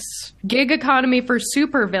hilarious. Gig economy for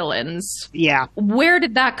supervillains. Yeah. Where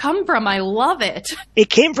did that come from? I love it. It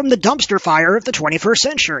came from the dumpster fire of the 21st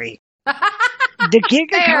century. The gig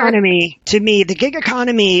economy, to me, the gig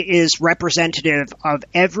economy is representative of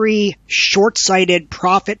every short-sighted,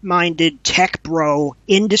 profit-minded tech bro,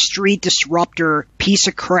 industry disruptor piece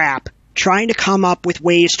of crap trying to come up with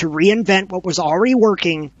ways to reinvent what was already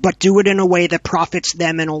working, but do it in a way that profits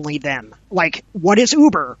them and only them. Like, what is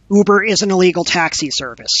Uber? Uber is an illegal taxi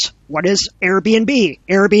service. What is Airbnb?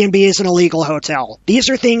 Airbnb is an illegal hotel. These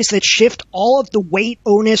are things that shift all of the weight,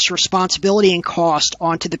 onus, responsibility, and cost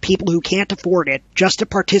onto the people who can't afford it just to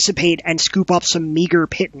participate and scoop up some meager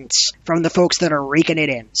pittance from the folks that are raking it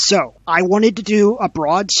in. So, I wanted to do a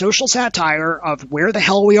broad social satire of where the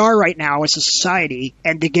hell we are right now as a society,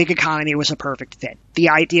 and the gig economy was a perfect fit.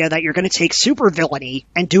 The idea that you're going to take supervillainy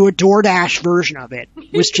and do a DoorDash version of it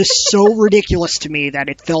was just so ridiculous to me that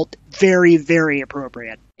it felt very, very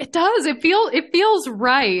appropriate. It does. It feels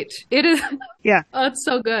right. It is. Yeah. Oh, it's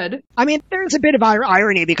so good. I mean, there's a bit of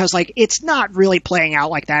irony because, like, it's not really playing out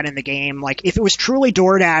like that in the game. Like, if it was truly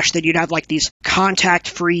DoorDash, then you'd have, like, these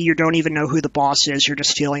contact-free, you don't even know who the boss is, you're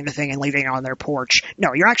just stealing the thing and leaving it on their porch.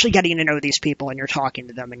 No, you're actually getting to know these people and you're talking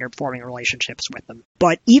to them and you're forming relationships with them.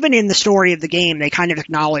 But even in the story of the game, they kind of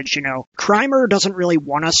acknowledge, Crimer doesn't really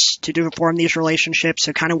want us to form these relationships.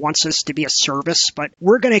 It kind of wants us to be a service, but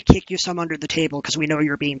we're going to kick you some under the table because we know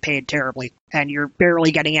you're being paid terribly and you're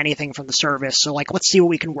barely getting anything from the service. So, like, let's see what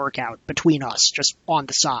we can work out between us just on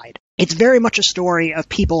the side. It's very much a story of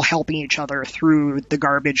people helping each other through the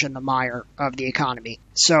garbage and the mire of the economy.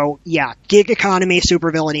 So, yeah, gig economy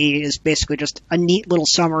supervillainy is basically just a neat little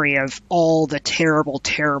summary of all the terrible,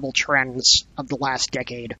 terrible trends of the last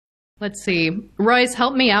decade. Let's see. Royce,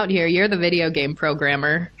 help me out here. You're the video game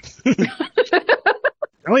programmer.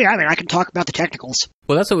 Oh, yeah, I mean, I can talk about the technicals.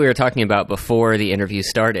 Well, that's what we were talking about before the interview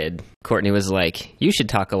started. Courtney was like, you should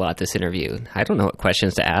talk a lot this interview. I don't know what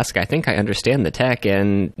questions to ask. I think I understand the tech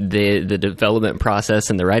and the development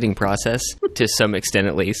process and the writing process, to some extent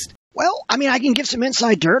at least. Well, I mean, I can give some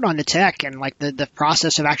inside dirt on the tech and like the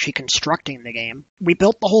process of actually constructing the game. We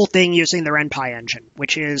built the whole thing using the Ren'Py engine,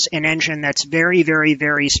 which is an engine that's very, very,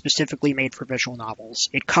 very specifically made for visual novels.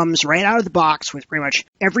 It comes right out of the box with pretty much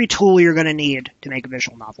every tool you're going to need to make a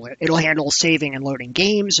visual novel. It'll handle saving and loading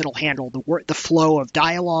games. It'll handle the flow of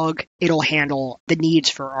dialogue. It'll handle the needs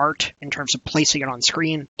for art in terms of placing it on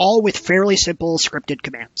screen, all with fairly simple scripted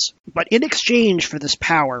commands. But in exchange for this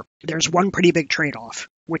power, there's one pretty big trade-off,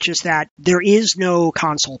 which is that there is no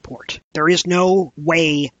console port. There is no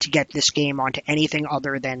way to get this game onto anything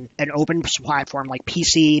other than an open platform like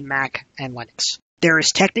PC, Mac, and Linux. There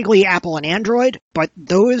is technically Apple and Android, but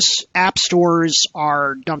those app stores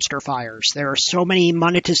are dumpster fires. There are so many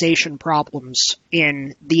monetization problems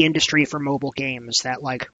in the industry for mobile games that,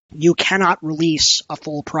 like, you cannot release a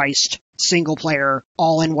full-priced, single-player,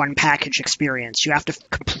 all-in-one package experience. You have to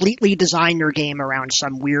completely design your game around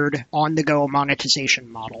some weird on-the-go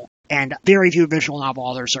monetization model. And very few visual novel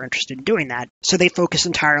authors are interested in doing that, so they focus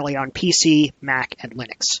entirely on PC, Mac, and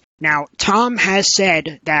Linux. Now, Tom has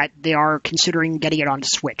said that they are considering getting it onto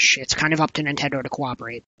Switch. It's kind of up to Nintendo to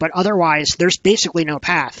cooperate. But otherwise, there's basically no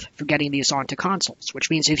path for getting these onto consoles,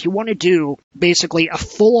 which means if you want to do basically a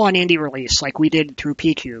full-on indie release like we did through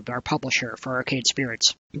P-Cube, our publisher for Arcade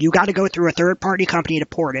Spirits, you got to go through a third-party company to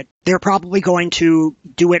port it. They're probably going to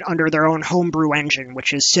do it under their own homebrew engine,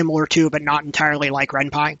 which is similar to but not entirely like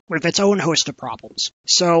Ren'Py, with its own host of problems.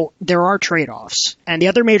 So there are trade-offs. And the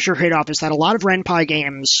other major trade-off is that a lot of Ren'Py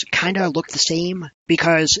games kind of look the same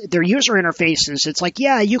because their user interfaces, it's like,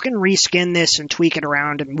 yeah, you can reskin this and tweak it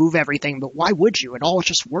around and move everything, but why would you? It all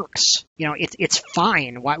just works. You know, it's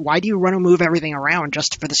fine. Why do you want to move everything around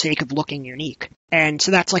just for the sake of looking unique? And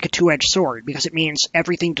so that's like a two-edged sword because it means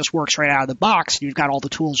everything just works right out of the box. You've got all the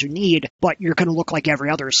tools you need, but you're going to look like every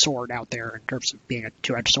other sword out there in terms of being a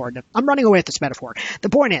two-edged sword. I'm running away with this metaphor. The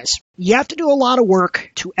point is, you have to do a lot of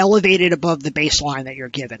work to elevate it above the baseline that you're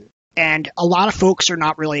given. And a lot of folks are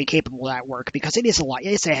not really capable of that work because it is a lot.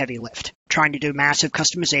 It's a heavy lift. Trying to do massive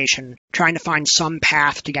customization, trying to find some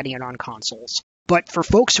path to getting it on consoles. But for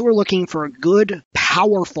folks who are looking for a good,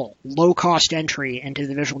 powerful, low-cost entry into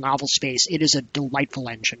the visual novel space, it is a delightful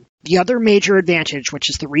engine. The other major advantage, which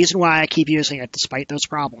is the reason why I keep using it despite those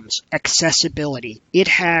problems, accessibility. It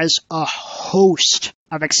has a host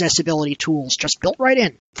of accessibility tools just built right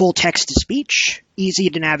in. Full text-to-speech, easy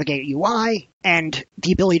to navigate UI, and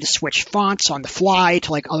the ability to switch fonts on the fly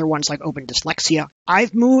to like other ones like Open Dyslexia.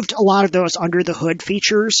 I've moved a lot of those under the hood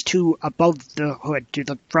features to above the hood, to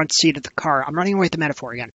the front seat of the car. I'm running away with the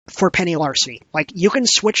metaphor again. For Penny Larceny. Like, you can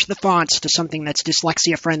switch the fonts to something that's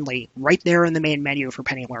dyslexia-friendly right there in the main menu for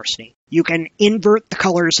Penny Larceny. You can invert the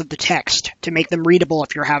colors of the text to make them readable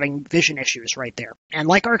if you're having vision issues right there. And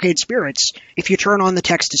like Arcade Spirits, if you turn on the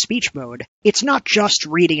text-to-speech mode, it's not just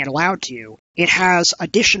reading it aloud to you. It has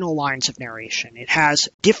additional lines of narration. It has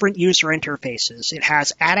different user interfaces. It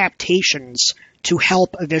has adaptations to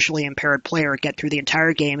help a visually impaired player get through the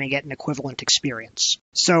entire game and get an equivalent experience.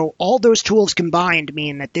 So all those tools combined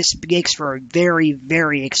mean that this makes for a very,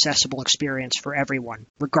 very accessible experience for everyone,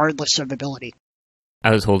 regardless of ability. I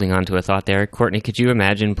was holding on to a thought there. Courtney, could you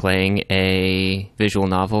imagine playing a visual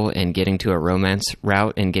novel and getting to a romance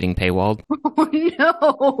route and getting paywalled? Oh,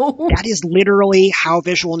 no. That is literally how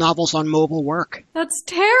visual novels on mobile work. That's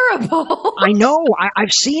terrible. I know.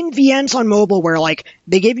 I've seen VNs on mobile where, like,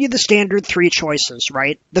 they give you the standard 3 choices,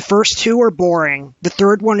 right? The first 2 are boring. The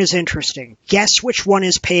third one is interesting. Guess which one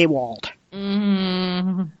is paywalled?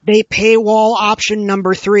 They paywall option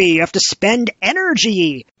number 3. You have to spend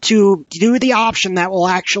energy to do the option that will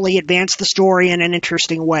actually advance the story in an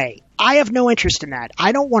interesting way. I have no interest in that.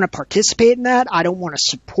 I don't want to participate in that. I don't want to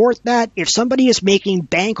support that. If somebody is making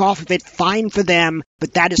bank off of it, fine for them,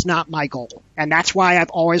 but that is not my goal. And that's why I've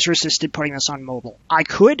always resisted putting this on mobile. I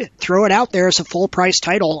could throw it out there as a full-price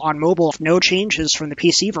title on mobile if no changes from the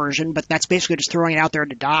PC version, but that's basically just throwing it out there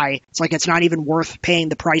to die. It's like it's not even worth paying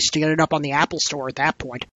the price to get it up on the Apple Store at that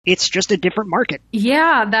point. It's just a different market.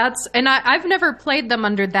 Yeah, I've never played them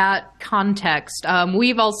under that context.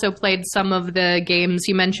 We've also played some of the games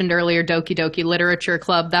you mentioned earlier, Doki Doki Literature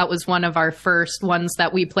Club. That was one of our first ones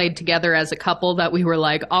that we played together as a couple that we were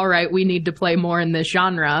like, all right, we need to play more in this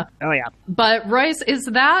genre. Oh, yeah. But Royce, is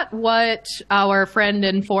that what our friend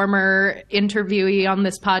and former interviewee on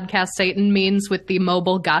this podcast, Satan, means with the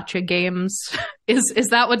mobile gacha games? Is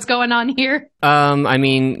that what's going on here? I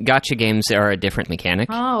mean, gacha games are a different mechanic.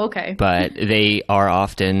 Oh, okay. But they are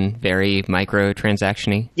often very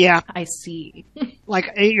microtransaction-y. Yeah. I see.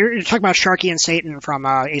 Like, you're talking about Sharky and Satan from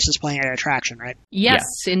Aces Playing at Attraction, right? Yes,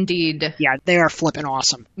 indeed. Yeah, they are flipping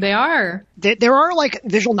awesome. They are. There are, like,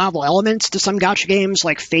 visual novel elements to some gacha games,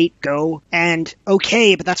 like Fate, Go, and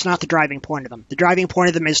okay, but that's not the driving point of them. The driving point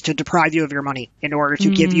of them is to deprive you of your money in order to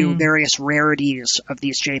give you various rarities of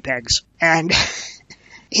these JPEGs. And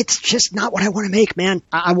it's just not what I want to make, man.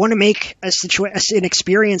 I want to make an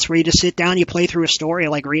experience where you just sit down, you play through a story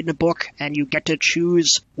like reading a book, and you get to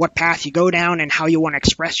choose what path you go down and how you want to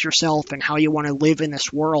express yourself and how you want to live in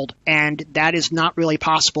this world. And that is not really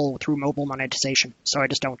possible through mobile monetization, so I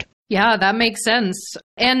just don't. Yeah, that makes sense.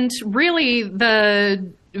 And really,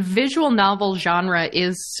 the visual novel genre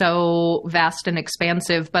is so vast and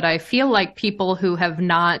expansive, but I feel like people who have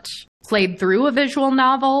not played through a visual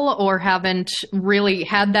novel or haven't really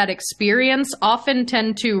had that experience often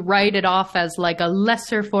tend to write it off as like a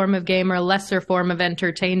lesser form of game or a lesser form of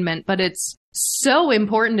entertainment, but it's so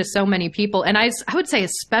important to so many people. And I would say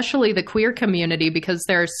especially the queer community, because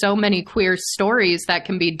there are so many queer stories that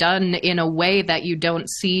can be done in a way that you don't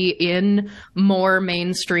see in more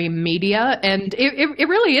mainstream media. And it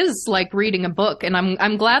really is like reading a book. And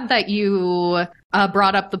I'm glad that you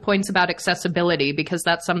brought up the points about accessibility, because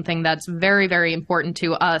that's something that's very, very important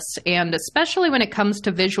to us. And especially when it comes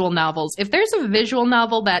to visual novels, if there's a visual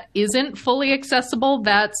novel that isn't fully accessible,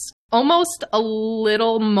 that's almost a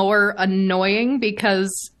little more annoying,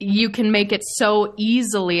 because you can make it so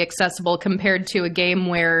easily accessible compared to a game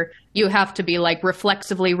where you have to be like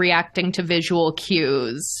reflexively reacting to visual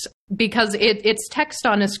cues, because it's text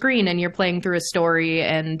on a screen and you're playing through a story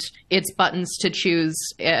and it's buttons to choose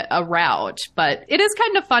a route. But it is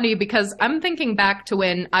kind of funny, because I'm thinking back to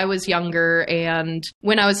when I was younger and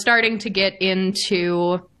when I was starting to get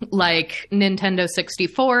into like Nintendo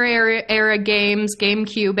 64 era games,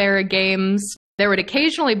 GameCube era games. There would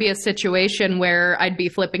occasionally be a situation where I'd be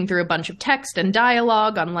flipping through a bunch of text and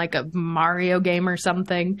dialogue on like a Mario game or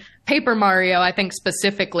something. Paper Mario, I think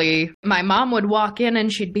specifically. My mom would walk in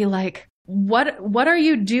and she'd be like, What are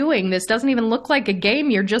you doing? This doesn't even look like a game.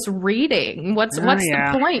 You're just reading. What's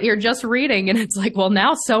the point? You're just reading. And it's like, well,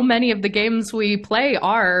 now so many of the games we play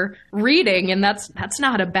are reading, and that's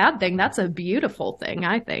not a bad thing. That's a beautiful thing,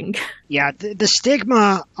 I think. Yeah, the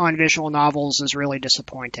stigma on visual novels is really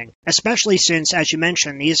disappointing, especially since, as you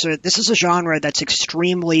mentioned, this is a genre that's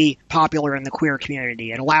extremely popular in the queer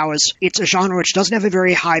community. It's a genre which doesn't have a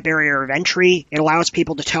very high barrier of entry. It allows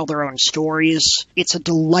people to tell their own stories. It's a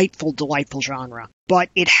delightful genre. But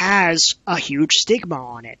it has a huge stigma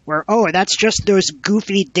on it, where, that's just those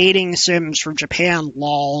goofy dating sims from Japan,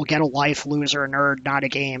 lol, get a life, loser, nerd, not a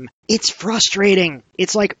game. It's frustrating.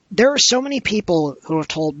 It's like, there are so many people who have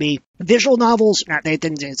told me, visual novels, they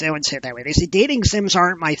wouldn't say it that way. They say, dating sims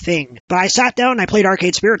aren't my thing. But I sat down and I played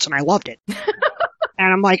Arcade Spirits and I loved it.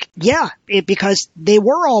 And I'm like, because they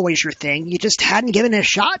were always your thing. You just hadn't given it a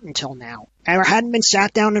shot until now. Or hadn't been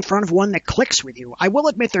sat down in front of one that clicks with you. I will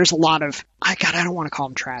admit there's a lot of, I don't want to call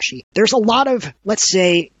them trashy. There's a lot of, let's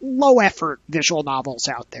say, low-effort visual novels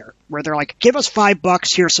out there, where they're like, give us $5,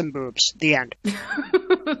 here's some boobs, the end.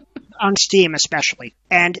 On Steam especially.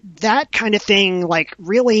 And that kind of thing, like,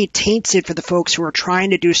 really taints it for the folks who are trying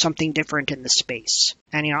to do something different in the space.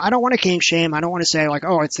 And, I don't want to kink shame. I don't want to say, like,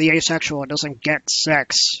 it's the asexual, it doesn't get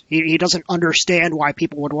sex. He doesn't understand why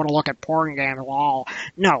people would want to look at porn games at all.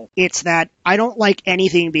 No, it's that I don't like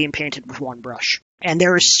anything being painted with one brush. And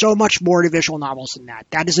there is so much more to visual novels than that.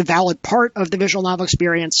 That is a valid part of the visual novel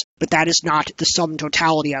experience, but that is not the sum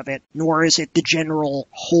totality of it, nor is it the general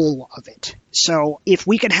whole of it. So if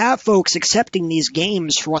we can have folks accepting these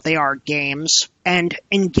games for what they are, games, and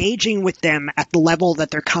engaging with them at the level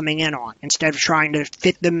that they're coming in on, instead of trying to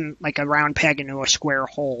fit them like a round peg into a square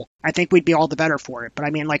hole, I think we'd be all the better for it. But I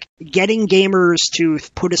mean, like, getting gamers to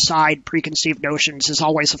put aside preconceived notions is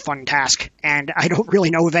always a fun task, and I don't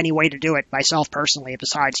really know of any way to do it myself personally,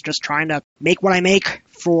 besides just trying to make what I make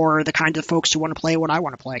for the kinds of folks who want to play what I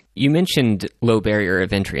want to play. You mentioned low barrier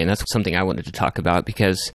of entry, and that's something I wanted to talk about,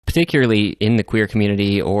 because particularly in the queer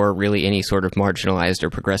community, or really any sort of marginalized or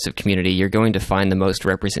progressive community, you're going to find the most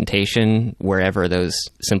representation wherever those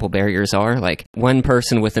simple barriers are. Like, one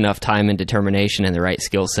person with enough time and determination and the right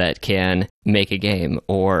skill set can make a game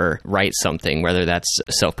or write something, whether that's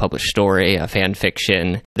a self-published story, a fan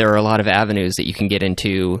fiction. There are a lot of avenues that you can get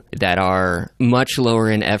into that are much lower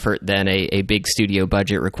in effort than a big studio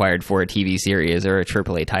budget required for a TV series or a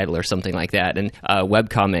AAA title or something like that. And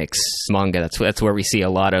webcomics, manga, that's where we see a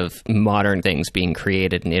lot of modern things being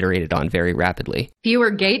created and iterated on very rapidly.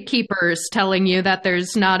 fewer gatekeepers telling you that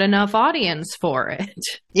there's not enough audience for it.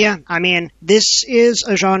 Yeah, I mean, this is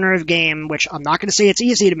a genre of game which I'm not going to say it's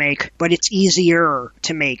easy to make, but it's easier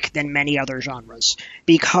to make than many other genres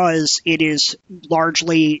because it is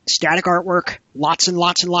largely static artwork, lots and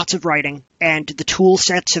lots and lots of writing, and the tool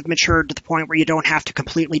sets have matured to the point where you don't have to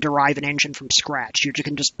completely derive an engine from scratch. You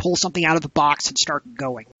can just pull something out of the box and start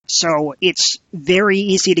going. So it's very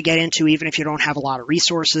easy to get into even if you don't have a lot of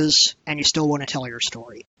resources and you still want to tell your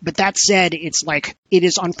story. But that said, it's like, it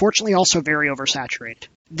is unfortunately also very oversaturated.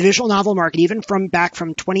 The visual novel market, even from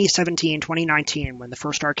 2017, 2019, when the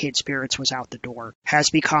first Arcade Spirits was out the door, has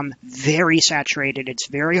become very saturated. It's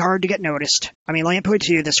very hard to get noticed. I mean, let me put it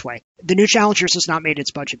to you this way. The New Challengers has not made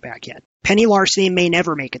its budget back yet. Penny Larceny may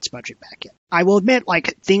never make its budget back yet. I will admit,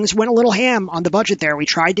 things went a little ham on the budget there. We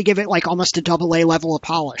tried to give it, almost a AA level of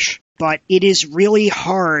polish. But it is really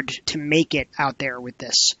hard to make it out there with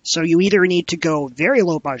this. So you either need to go very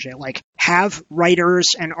low budget, have writers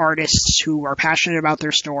and artists who are passionate about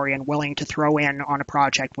their story and willing to throw in on a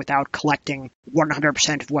project without collecting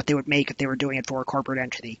 100% of what they would make if they were doing it for a corporate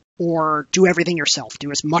entity. Or do everything yourself.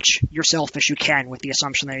 Do as much yourself as you can with the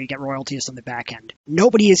assumption that you get royalties on the back end.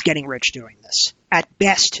 Nobody is getting rich doing this. At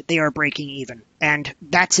best, they are breaking even. And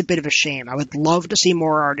that's a bit of a shame. I would love to see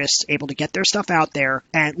more artists able to get their stuff out there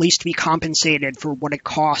and at least be compensated for what it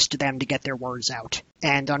cost them to get their words out.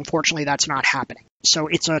 And unfortunately, that's not happening. So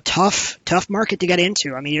it's a tough market to get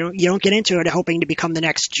into. I mean, you don't get into it hoping to become the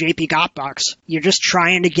next JP Gotbox. You're just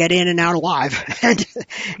trying to get in and out alive. And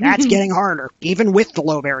that's getting harder, even with the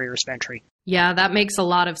low barriers of entry. Yeah, that makes a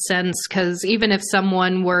lot of sense because even if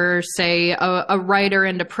someone were, say, a writer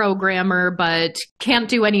and a programmer but can't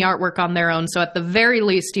do any artwork on their own, so at the very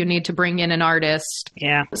least you need to bring in an artist.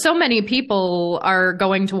 Yeah. So many people are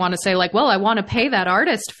going to want to say, well, I want to pay that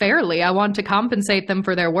artist fairly. I want to compensate them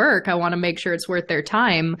for their work. I want to make sure it's worth their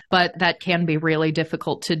time. But that can be really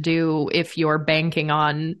difficult to do if you're banking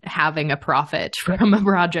on having a profit from a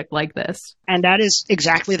project like this. And that is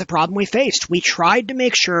exactly the problem we faced. We tried to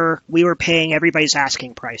make sure we were paying everybody's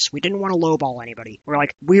asking price. We didn't want to lowball anybody. We're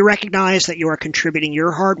like, we recognize that you are contributing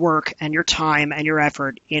your hard work and your time and your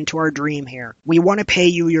effort into our dream here. We want to pay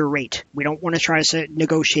you your rate. We don't want to try to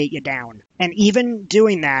negotiate you down. And even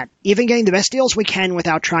doing that, even getting the best deals we can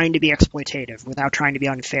without trying to be exploitative, without trying to be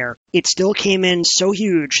unfair, it still came in so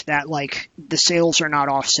huge that, the sales are not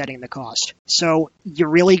offsetting the cost. So you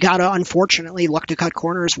really gotta, unfortunately, look to cut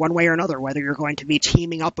corners one way or another, whether you're going to be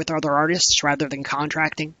teaming up with other artists rather than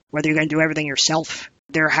contracting, whether you're going to do everything yourself.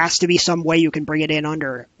 There has to be some way you can bring it in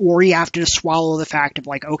under, or you have to just swallow the fact of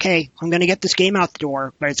okay, I'm going to get this game out the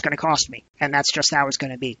door, but it's going to cost me. And that's just how it's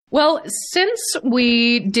going to be. Well, since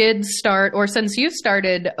we did start, or since you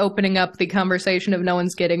started opening up the conversation of no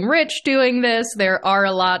one's getting rich doing this, there are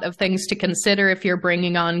a lot of things to consider if you're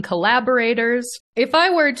bringing on collaborators. If I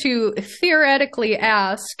were to theoretically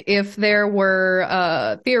ask if there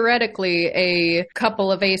were theoretically a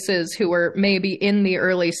couple of aces who were maybe in the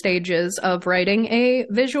early stages of writing a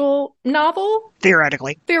visual novel?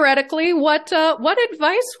 Theoretically, what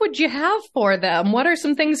advice would you have for them? What are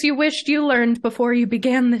some things you wished you learned before you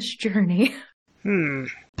began this journey?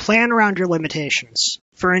 Plan around your limitations.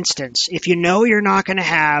 For instance, if you know you're not going to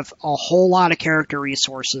have a whole lot of character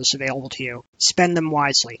resources available to you, spend them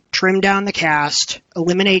wisely. Trim down the cast,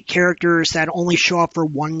 eliminate characters that only show up for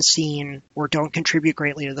one scene or don't contribute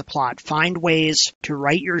greatly to the plot. Find ways to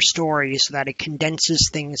write your story so that it condenses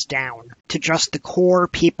things down to just the core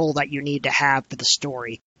people that you need to have for the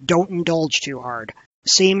story. Don't indulge too hard.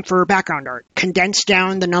 Same for background art. Condense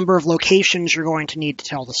down the number of locations you're going to need to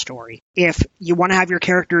tell the story. If you want to have your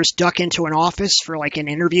characters duck into an office for an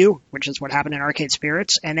interview, which is what happened in Arcade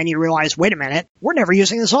Spirits, and then you realize, wait a minute, we're never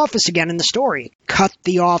using this office again in the story. Cut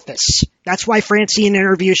the office. That's why Francine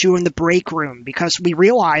interviews you in the break room, because we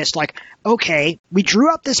realized, okay, we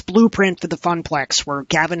drew up this blueprint for the Funplex where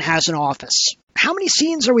Gavin has an office. How many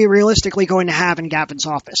scenes are we realistically going to have in Gavin's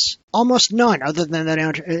office? Almost none, other than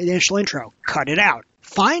the initial intro. Cut it out.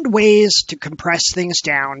 Find ways to compress things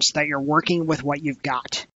down so that you're working with what you've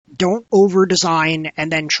got. Don't over-design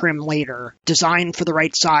and then trim later. Design for the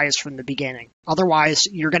right size from the beginning. Otherwise,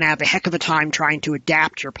 you're going to have a heck of a time trying to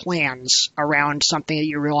adapt your plans around something that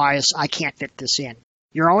you realize, I can't fit this in.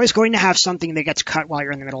 You're always going to have something that gets cut while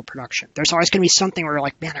you're in the middle of production. There's always going to be something where you're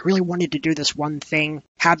like, man, I really wanted to do this one thing,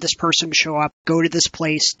 have this person show up, go to this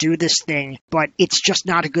place, do this thing, but it's just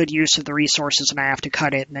not a good use of the resources and I have to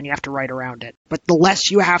cut it and then you have to write around it. But the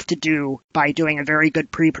less you have to do by doing a very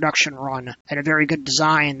good pre-production run and a very good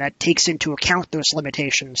design that takes into account those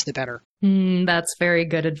limitations, the better. That's very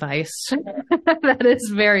good advice. That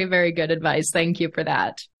is very, very good advice. Thank you for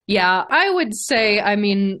that. Yeah, I would say, I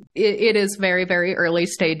mean, it is very, very early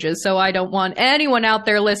stages, so I don't want anyone out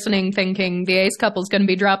there listening thinking the Ace Couple's going to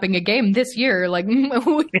be dropping a game this year. Like,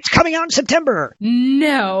 it's coming out in September.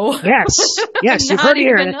 No. Yes, you've heard it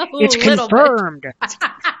here. It's confirmed.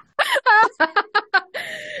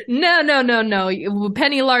 No.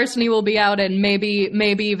 Penny Larceny will be out, and maybe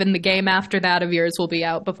even the game after that of yours will be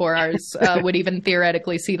out before ours would even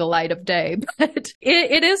theoretically see the light of day. But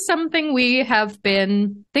it is something we have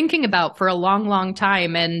been thinking about for a long, long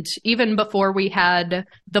time. And even before we had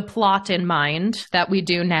the plot in mind that we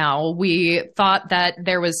do now, we thought that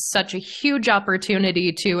there was such a huge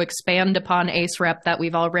opportunity to expand upon Ace Rep that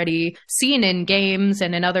we've already seen in games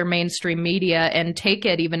and in other mainstream media and take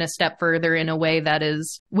it even a step further in a way that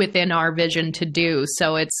is within our vision to do.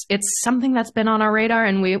 So it's something that's been on our radar,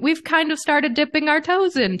 and we've kind of started dipping our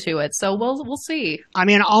toes into it. So we'll see. I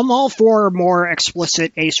mean, I'm all for more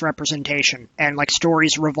explicit Ace representation and like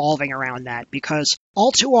stories revolving around that, because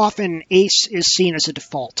all too often Ace is seen as a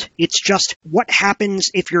default. It's just what happens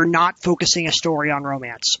if you're not focusing a story on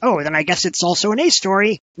romance. Oh, then I guess it's also an Ace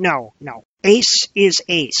story. No. Ace is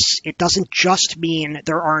Ace. It doesn't just mean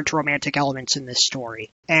there aren't romantic elements in this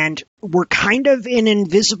story. And we're kind of in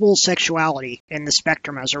invisible sexuality in the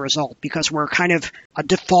spectrum as a result, because we're kind of a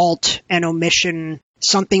default and omission,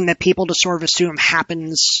 something that people just sort of assume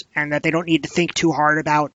happens and that they don't need to think too hard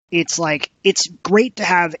about. It's like, it's great to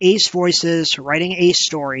have Ace voices writing Ace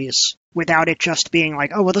stories without it just being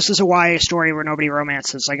like, oh, well, this is a YA story where nobody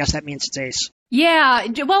romances. I guess that means it's Ace. Yeah,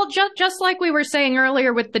 well, just like we were saying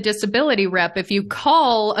earlier with the disability rep, if you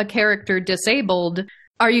call a character disabled,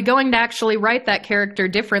 are you going to actually write that character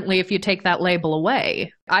differently if you take that label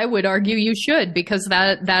away? I would argue you should, because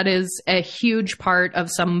that is a huge part of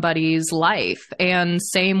somebody's life. And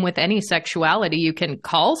same with any sexuality. You can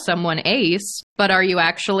call someone Ace, but are you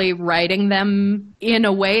actually writing them in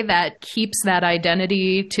a way that keeps that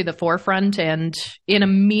identity to the forefront and in a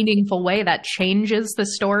meaningful way that changes the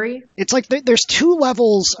story? It's like there's two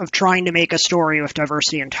levels of trying to make a story with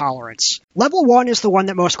diversity and tolerance. Level one is the one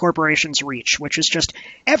that most corporations reach, which is just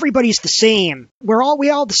everybody's the same. We all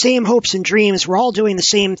have the same hopes and dreams. We're all doing the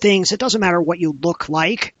same things. It doesn't matter what you look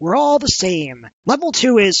like. We're all the same. Level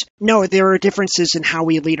two is, no, there are differences in how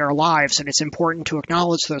we lead our lives, and it's important to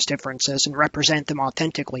acknowledge those differences and represent them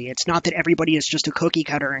authentically. It's not that everybody is just a cookie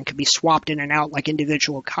cutter and can be swapped in and out like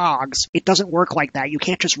individual cogs. It doesn't work like that. You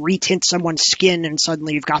can't just retint someone's skin and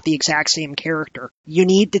suddenly you've got the exact same character. You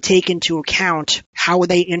need to take into account how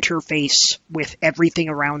they interface with everything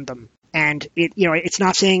around them. And it's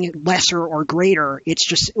not saying lesser or greater. It's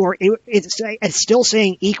just, it's still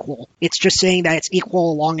saying equal. It's just saying that it's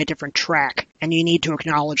equal along a different track. And you need to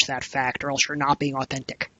acknowledge that fact, or else you're not being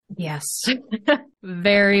authentic. Yes.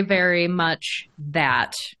 Very, very much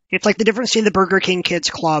that. It's like the difference between the Burger King Kids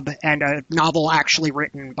Club and a novel actually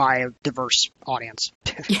written by a diverse audience.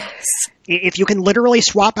 Yes. If you can literally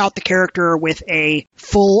swap out the character with a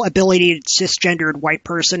full ability cisgendered white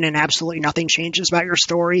person and absolutely nothing changes about your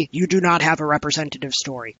story, you do not have a representative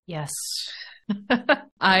story. Yes.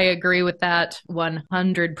 I agree with that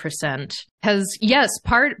 100%. Because, yes,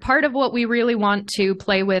 part of what we really want to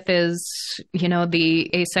play with is, the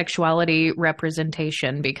asexuality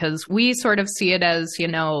representation, because we sort of see it as,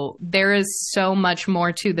 there is so much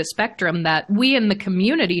more to the spectrum that we in the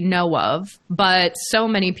community know of, but so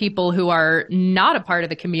many people who are not a part of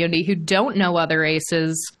the community, who don't know other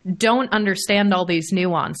aces, don't understand all these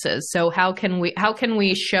nuances. So how can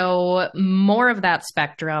we show more of that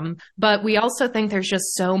spectrum? But we also think there's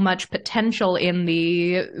just so much potential in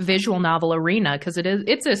the visual novel arena, because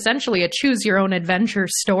it's essentially a choose your own adventure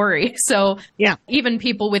story. So yeah, even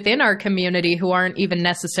people within our community who aren't even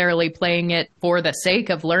necessarily playing it for the sake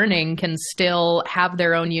of learning can still have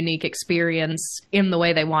their own unique experience in the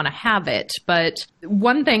way they want to have it. But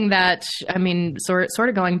one thing that, sort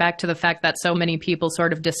of going back to the fact that so many people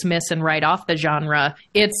sort of dismiss and write off the genre,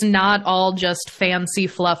 it's not all just fancy,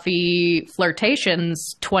 fluffy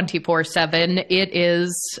flirtations 24/7. It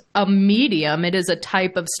is a medium. It is a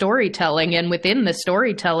type of storytelling. And within the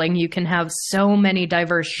storytelling, you can have so many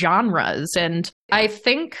diverse genres. And I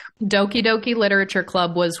think Doki Doki Literature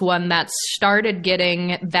Club was one that started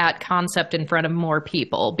getting that concept in front of more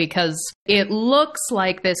people, because it looks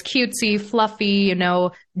like this cutesy, fluffy,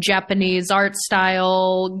 Japanese art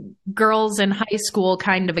style, girls in high school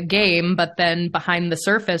kind of a game, but then behind the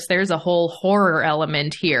surface, there's a whole horror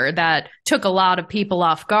element here that took a lot of people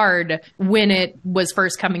off guard when it was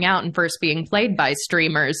first coming out and first being played by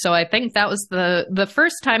streamers. So I think that was the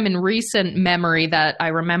first time in recent memory that I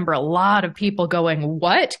remember a lot of people going,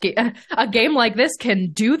 what? A game like this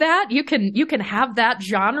can do that? You can have that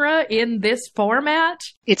genre in this format?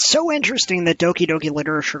 It's so interesting that Doki Doki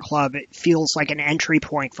Literature Club feels like an entry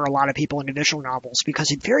point for a lot of people into visual novels,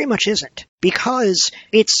 because it very much isn't. Because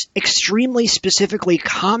it's extremely specifically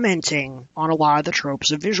commenting on a lot of the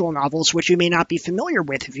tropes of visual novels, which you may not be familiar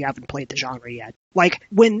with if you haven't played the genre yet. Like,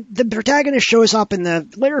 when the protagonist shows up in the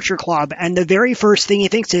literature club and the very first thing he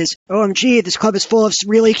thinks is, OMG, this club is full of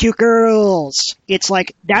really cute girls. It's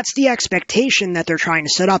like, that's the expectation that they're trying to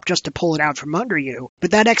set up just to pull it out from under you.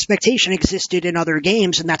 But that expectation existed in other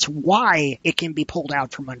games, and that's why it can be pulled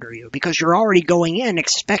out from under you. Because you're already going in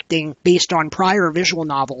expecting, based on prior visual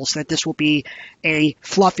novels, that this will be a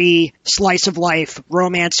fluffy, slice-of-life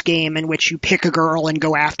romance game in which you pick a girl and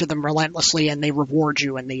go after them relentlessly and they reward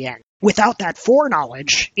you in the end. Without that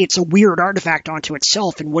foreknowledge, it's a weird artifact onto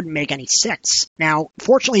itself and wouldn't make any sense. Now,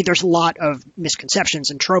 fortunately, there's a lot of misconceptions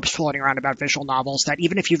and tropes floating around about visual novels that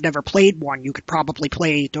even if you've never played one, you could probably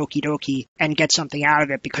play Doki Doki and get something out of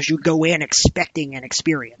it because you go in expecting an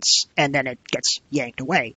experience, and then it gets yanked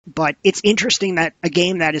away. But it's interesting that a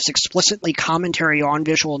game that is explicitly commentary on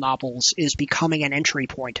visual novels is becoming an entry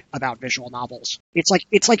point about visual novels.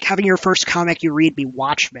 It's like having your first comic you read be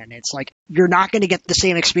Watchmen. It's like, you're not going to get the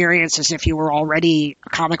same experience as if you were already a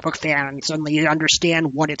comic book fan and suddenly you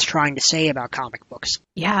understand what it's trying to say about comic books.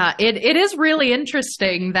 Yeah, it is really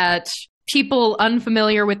interesting that people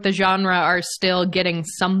unfamiliar with the genre are still getting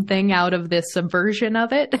something out of this subversion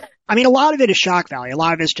of it. I mean, a lot of it is shock value. A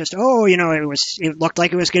lot of it is just, it looked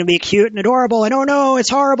like it was going to be cute and adorable, and oh no, it's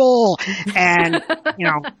horrible. And,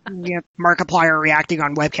 Markiplier reacting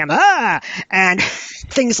on webcam, and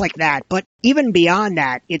things like that. But even beyond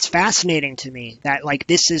that, it's fascinating to me that, like,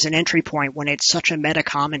 this is an entry point when it's such a meta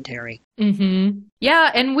commentary. Mm-hmm. Yeah,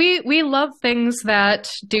 and we love things that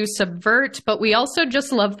do subvert, but we also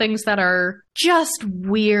just love things that are just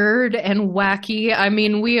weird and wacky. I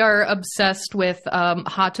mean, we are obsessed with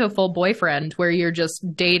Hatoful Boyfriend, where you're just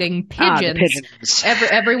dating pigeons. Pigeons.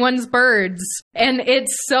 Everyone's birds. And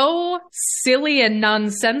it's so silly and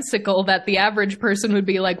nonsensical that the average person would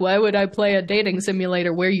be like, why would I play a dating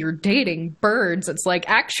simulator where you're dating birds? It's like,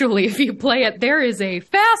 actually, if you play it, there is a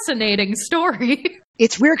fascinating story.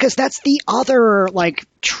 It's weird because that's the other,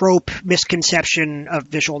 trope misconception of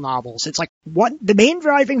visual novels. It's like, what the main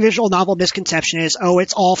driving visual novel misconception is,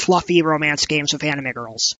 it's all fluffy romance games with anime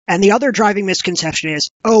girls. And the other driving misconception is,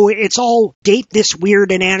 it's all date this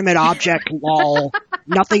weird inanimate object, lol.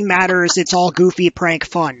 Nothing matters, it's all goofy prank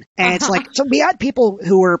fun. And it's like, so we had people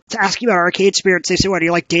who were asking about Arcade Spirits, they said, what, are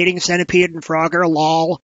you like dating Centipede and Frogger,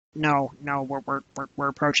 lol? No, we're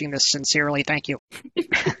approaching this sincerely, thank you.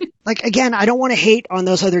 Again, I don't want to hate on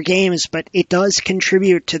those other games, but it does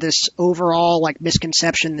contribute to this overall,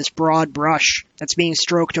 misconception, this broad brush that's being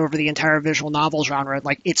stroked over the entire visual novel genre.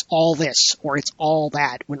 It's all this, or it's all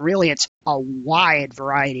that, when really it's a wide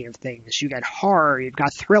variety of things. You've got horror, you've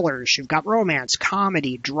got thrillers, you've got romance,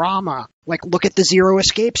 comedy, drama. Look at the Zero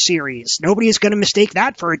Escape series. Nobody is going to mistake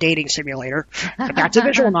that for a dating simulator, but that's a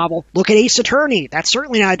visual novel. Look at Ace Attorney. That's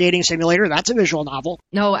certainly not a dating simulator. That's a visual novel.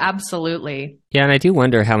 No, absolutely. Yeah, and I do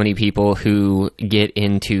wonder how many people who get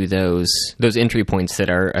into those entry points that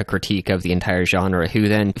are a critique of the entire genre who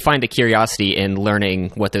then find a curiosity in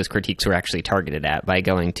learning what those critiques were actually targeted at by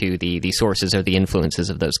going to the sources or the influences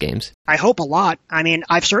of those games. I hope a lot. I mean,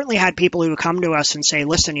 I've certainly had people who come to us and say,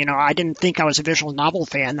 listen, I didn't think I was a visual novel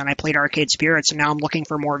fan, then I played Arcade Spirits, and now I'm looking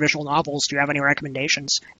for more visual novels. Do you have any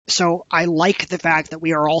recommendations? So I like the fact that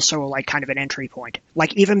we are also kind of an entry point.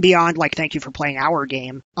 Even beyond thank you for playing our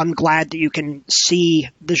game, I'm glad that you can see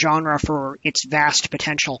the genre for its vast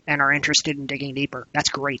potential and are interested in digging deeper. That's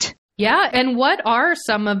great. Yeah, and what are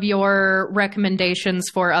some of your recommendations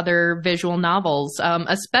for other visual novels,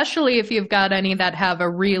 especially if you've got any that have a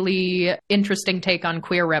really interesting take on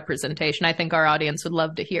queer representation? I think our audience would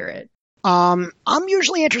love to hear it. I'm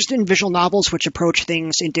usually interested in visual novels which approach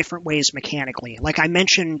things in different ways mechanically. I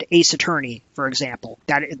mentioned Ace Attorney, for example.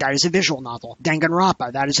 That is a visual novel.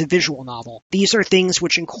 Danganronpa, that is a visual novel. These are things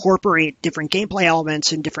which incorporate different gameplay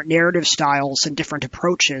elements and different narrative styles and different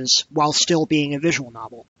approaches while still being a visual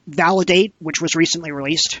novel. Validate, which was recently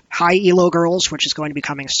released. High Elo Girls, which is going to be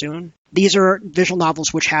coming soon. These are visual novels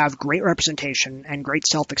which have great representation and great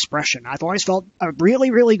self-expression. I've always felt a really,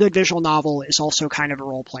 really good visual novel is also kind of a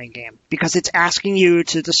role-playing game. because it's asking you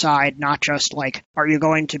to decide not just like, are you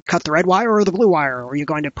going to cut the red wire or the blue wire? Are you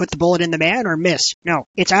going to put the bullet in the man or miss? No,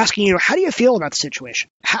 it's asking you, how do you feel about the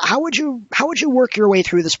situation? How would you work your way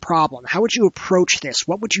through this problem? How would you approach this?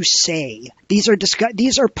 What would you say? These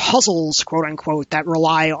are puzzles, quote unquote, that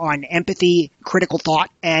rely on empathy, critical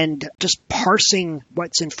thought, and just parsing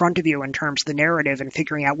what's in front of you in terms of the narrative and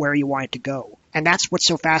figuring out where you want it to go. And that's what's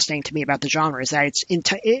so fascinating to me about the genre, is that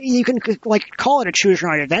you can like call it a choose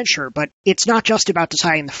your own adventure, but it's not just about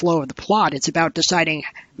deciding the flow of the plot. It's about deciding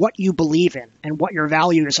what you believe in and what your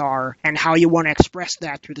values are and how you want to express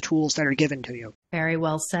that through the tools that are given to you. Very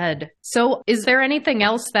well said. So is there anything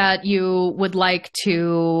else that you would like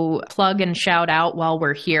to plug and shout out while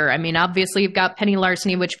we're here? I mean, obviously you've got Penny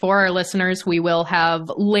Larceny, which for our listeners, we will have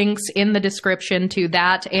links in the description to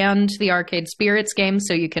that and the Arcade Spirits game,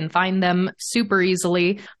 so you can find them super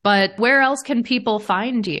easily. But where else can people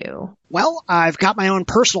find you? Well, I've got my own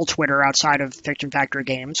personal Twitter outside of Fiction Factory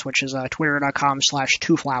Games, which is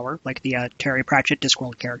twitter.com/twoflower, like the Terry Pratchett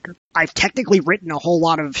Discworld character. I've technically written a whole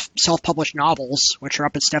lot of self-published novels, which are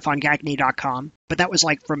up at stefangagne.com, but that was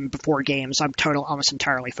like from before games. I'm almost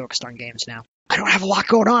entirely focused on games now. I don't have a lot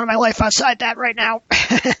going on in my life outside that right now.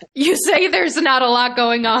 You say there's not a lot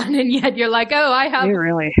going on, and yet you're like, oh, I have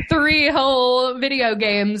 3 whole video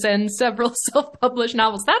games and several self-published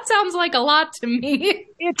novels. That sounds like a lot to me.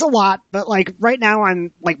 It's a lot, but like right now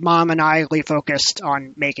I'm like maniacally focused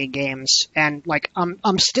on making games, and like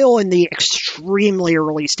I'm still in the extremely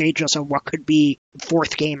early stages of what could be the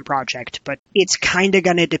 4th game project, but it's kind of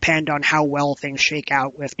going to depend on how well things shake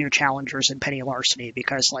out with New Challengers and Penny Larceny,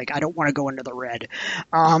 because like I don't want to go into the red.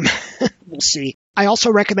 We'll see. I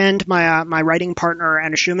also recommend my writing partner,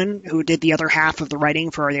 Anna Schumann, who did the other half of the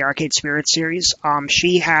writing for the Arcade Spirits series.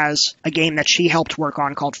 She has a game that she helped work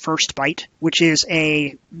on called First Bite, which is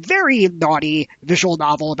a very naughty visual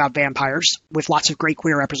novel about vampires with lots of great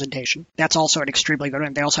queer representation. That's also an extremely good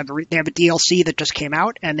one. They also have a DLC that just came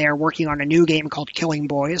out, and they're working on a new game called Killing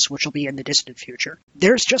Boys, which will be in the distant future.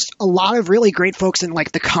 There's just a lot of really great folks in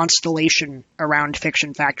like the constellation around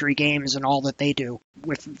Fiction Factory Games and all that they do,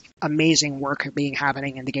 with amazing work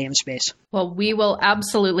happening in the game space. Well, we will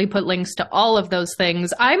absolutely put links to all of those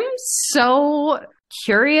things. I'm so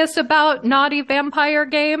curious about Naughty Vampire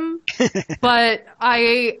Game, but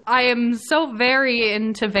I am so very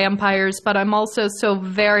into vampires, but I'm also so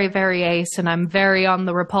very, very ace, and I'm very on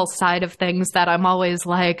the repulse side of things that I'm always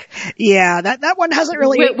like, yeah, that one hasn't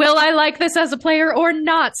really... Will I like this as a player or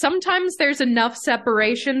not? Sometimes there's enough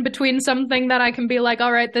separation between something that I can be like,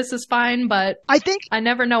 all right, this is fine, but I think I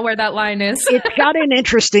never know where that line is. It's got an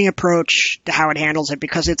interesting approach to how it handles it,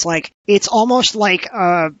 because it's like, it's almost like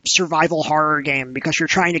a survival horror game, because you're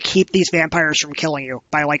trying to keep these vampires from killing you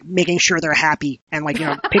by like making sure they're happy and like, you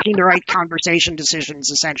know, picking the right conversation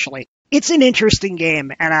decisions, essentially. It's an interesting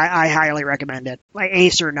game, and I highly recommend it, like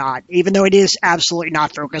ace or not, even though it is absolutely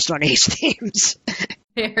not focused on ace themes.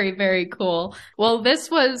 Very, very cool. Well,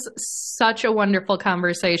 this was such a wonderful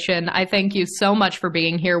conversation. I thank you so much for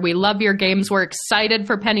being here. We love your games. We're excited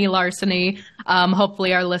for Penny Larceny.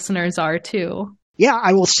 Hopefully our listeners are too. Yeah,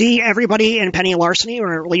 I will see everybody in Penny Larceny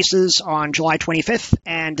when it releases on July 25th,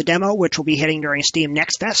 and the demo, which will be hitting during Steam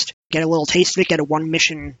Next Fest. Get a little taste of it, get a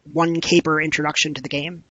one-mission, one-caper introduction to the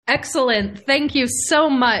game. Excellent. Thank you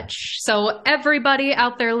so much. So everybody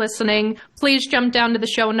out there listening, please jump down to the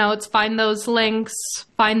show notes, find those links,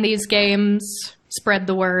 find these games, spread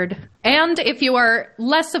the word. And if you are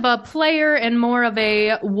less of a player and more of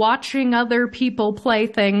a watching other people play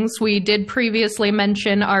things, we did previously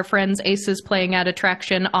mention our friends Aces Playing at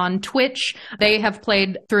Attraction on Twitch. They have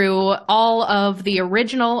played through all of the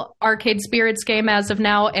original Arcade Spirits game as of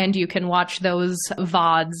now, and you can watch those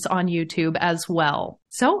VODs on YouTube as well.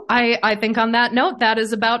 So I think on that note, that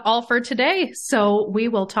is about all for today. So we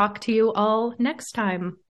will talk to you all next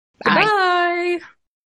time. Bye. Bye.